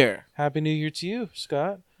New Year! Happy New Year to you,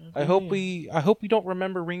 Scott. I hope we don't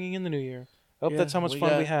remember ringing in the new year. I hope that's how much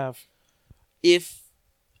fun we have.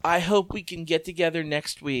 I hope we can get together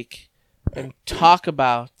next week and talk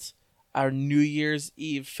about our New Year's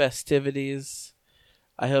Eve festivities.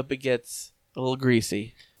 I hope it gets a little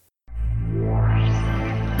greasy.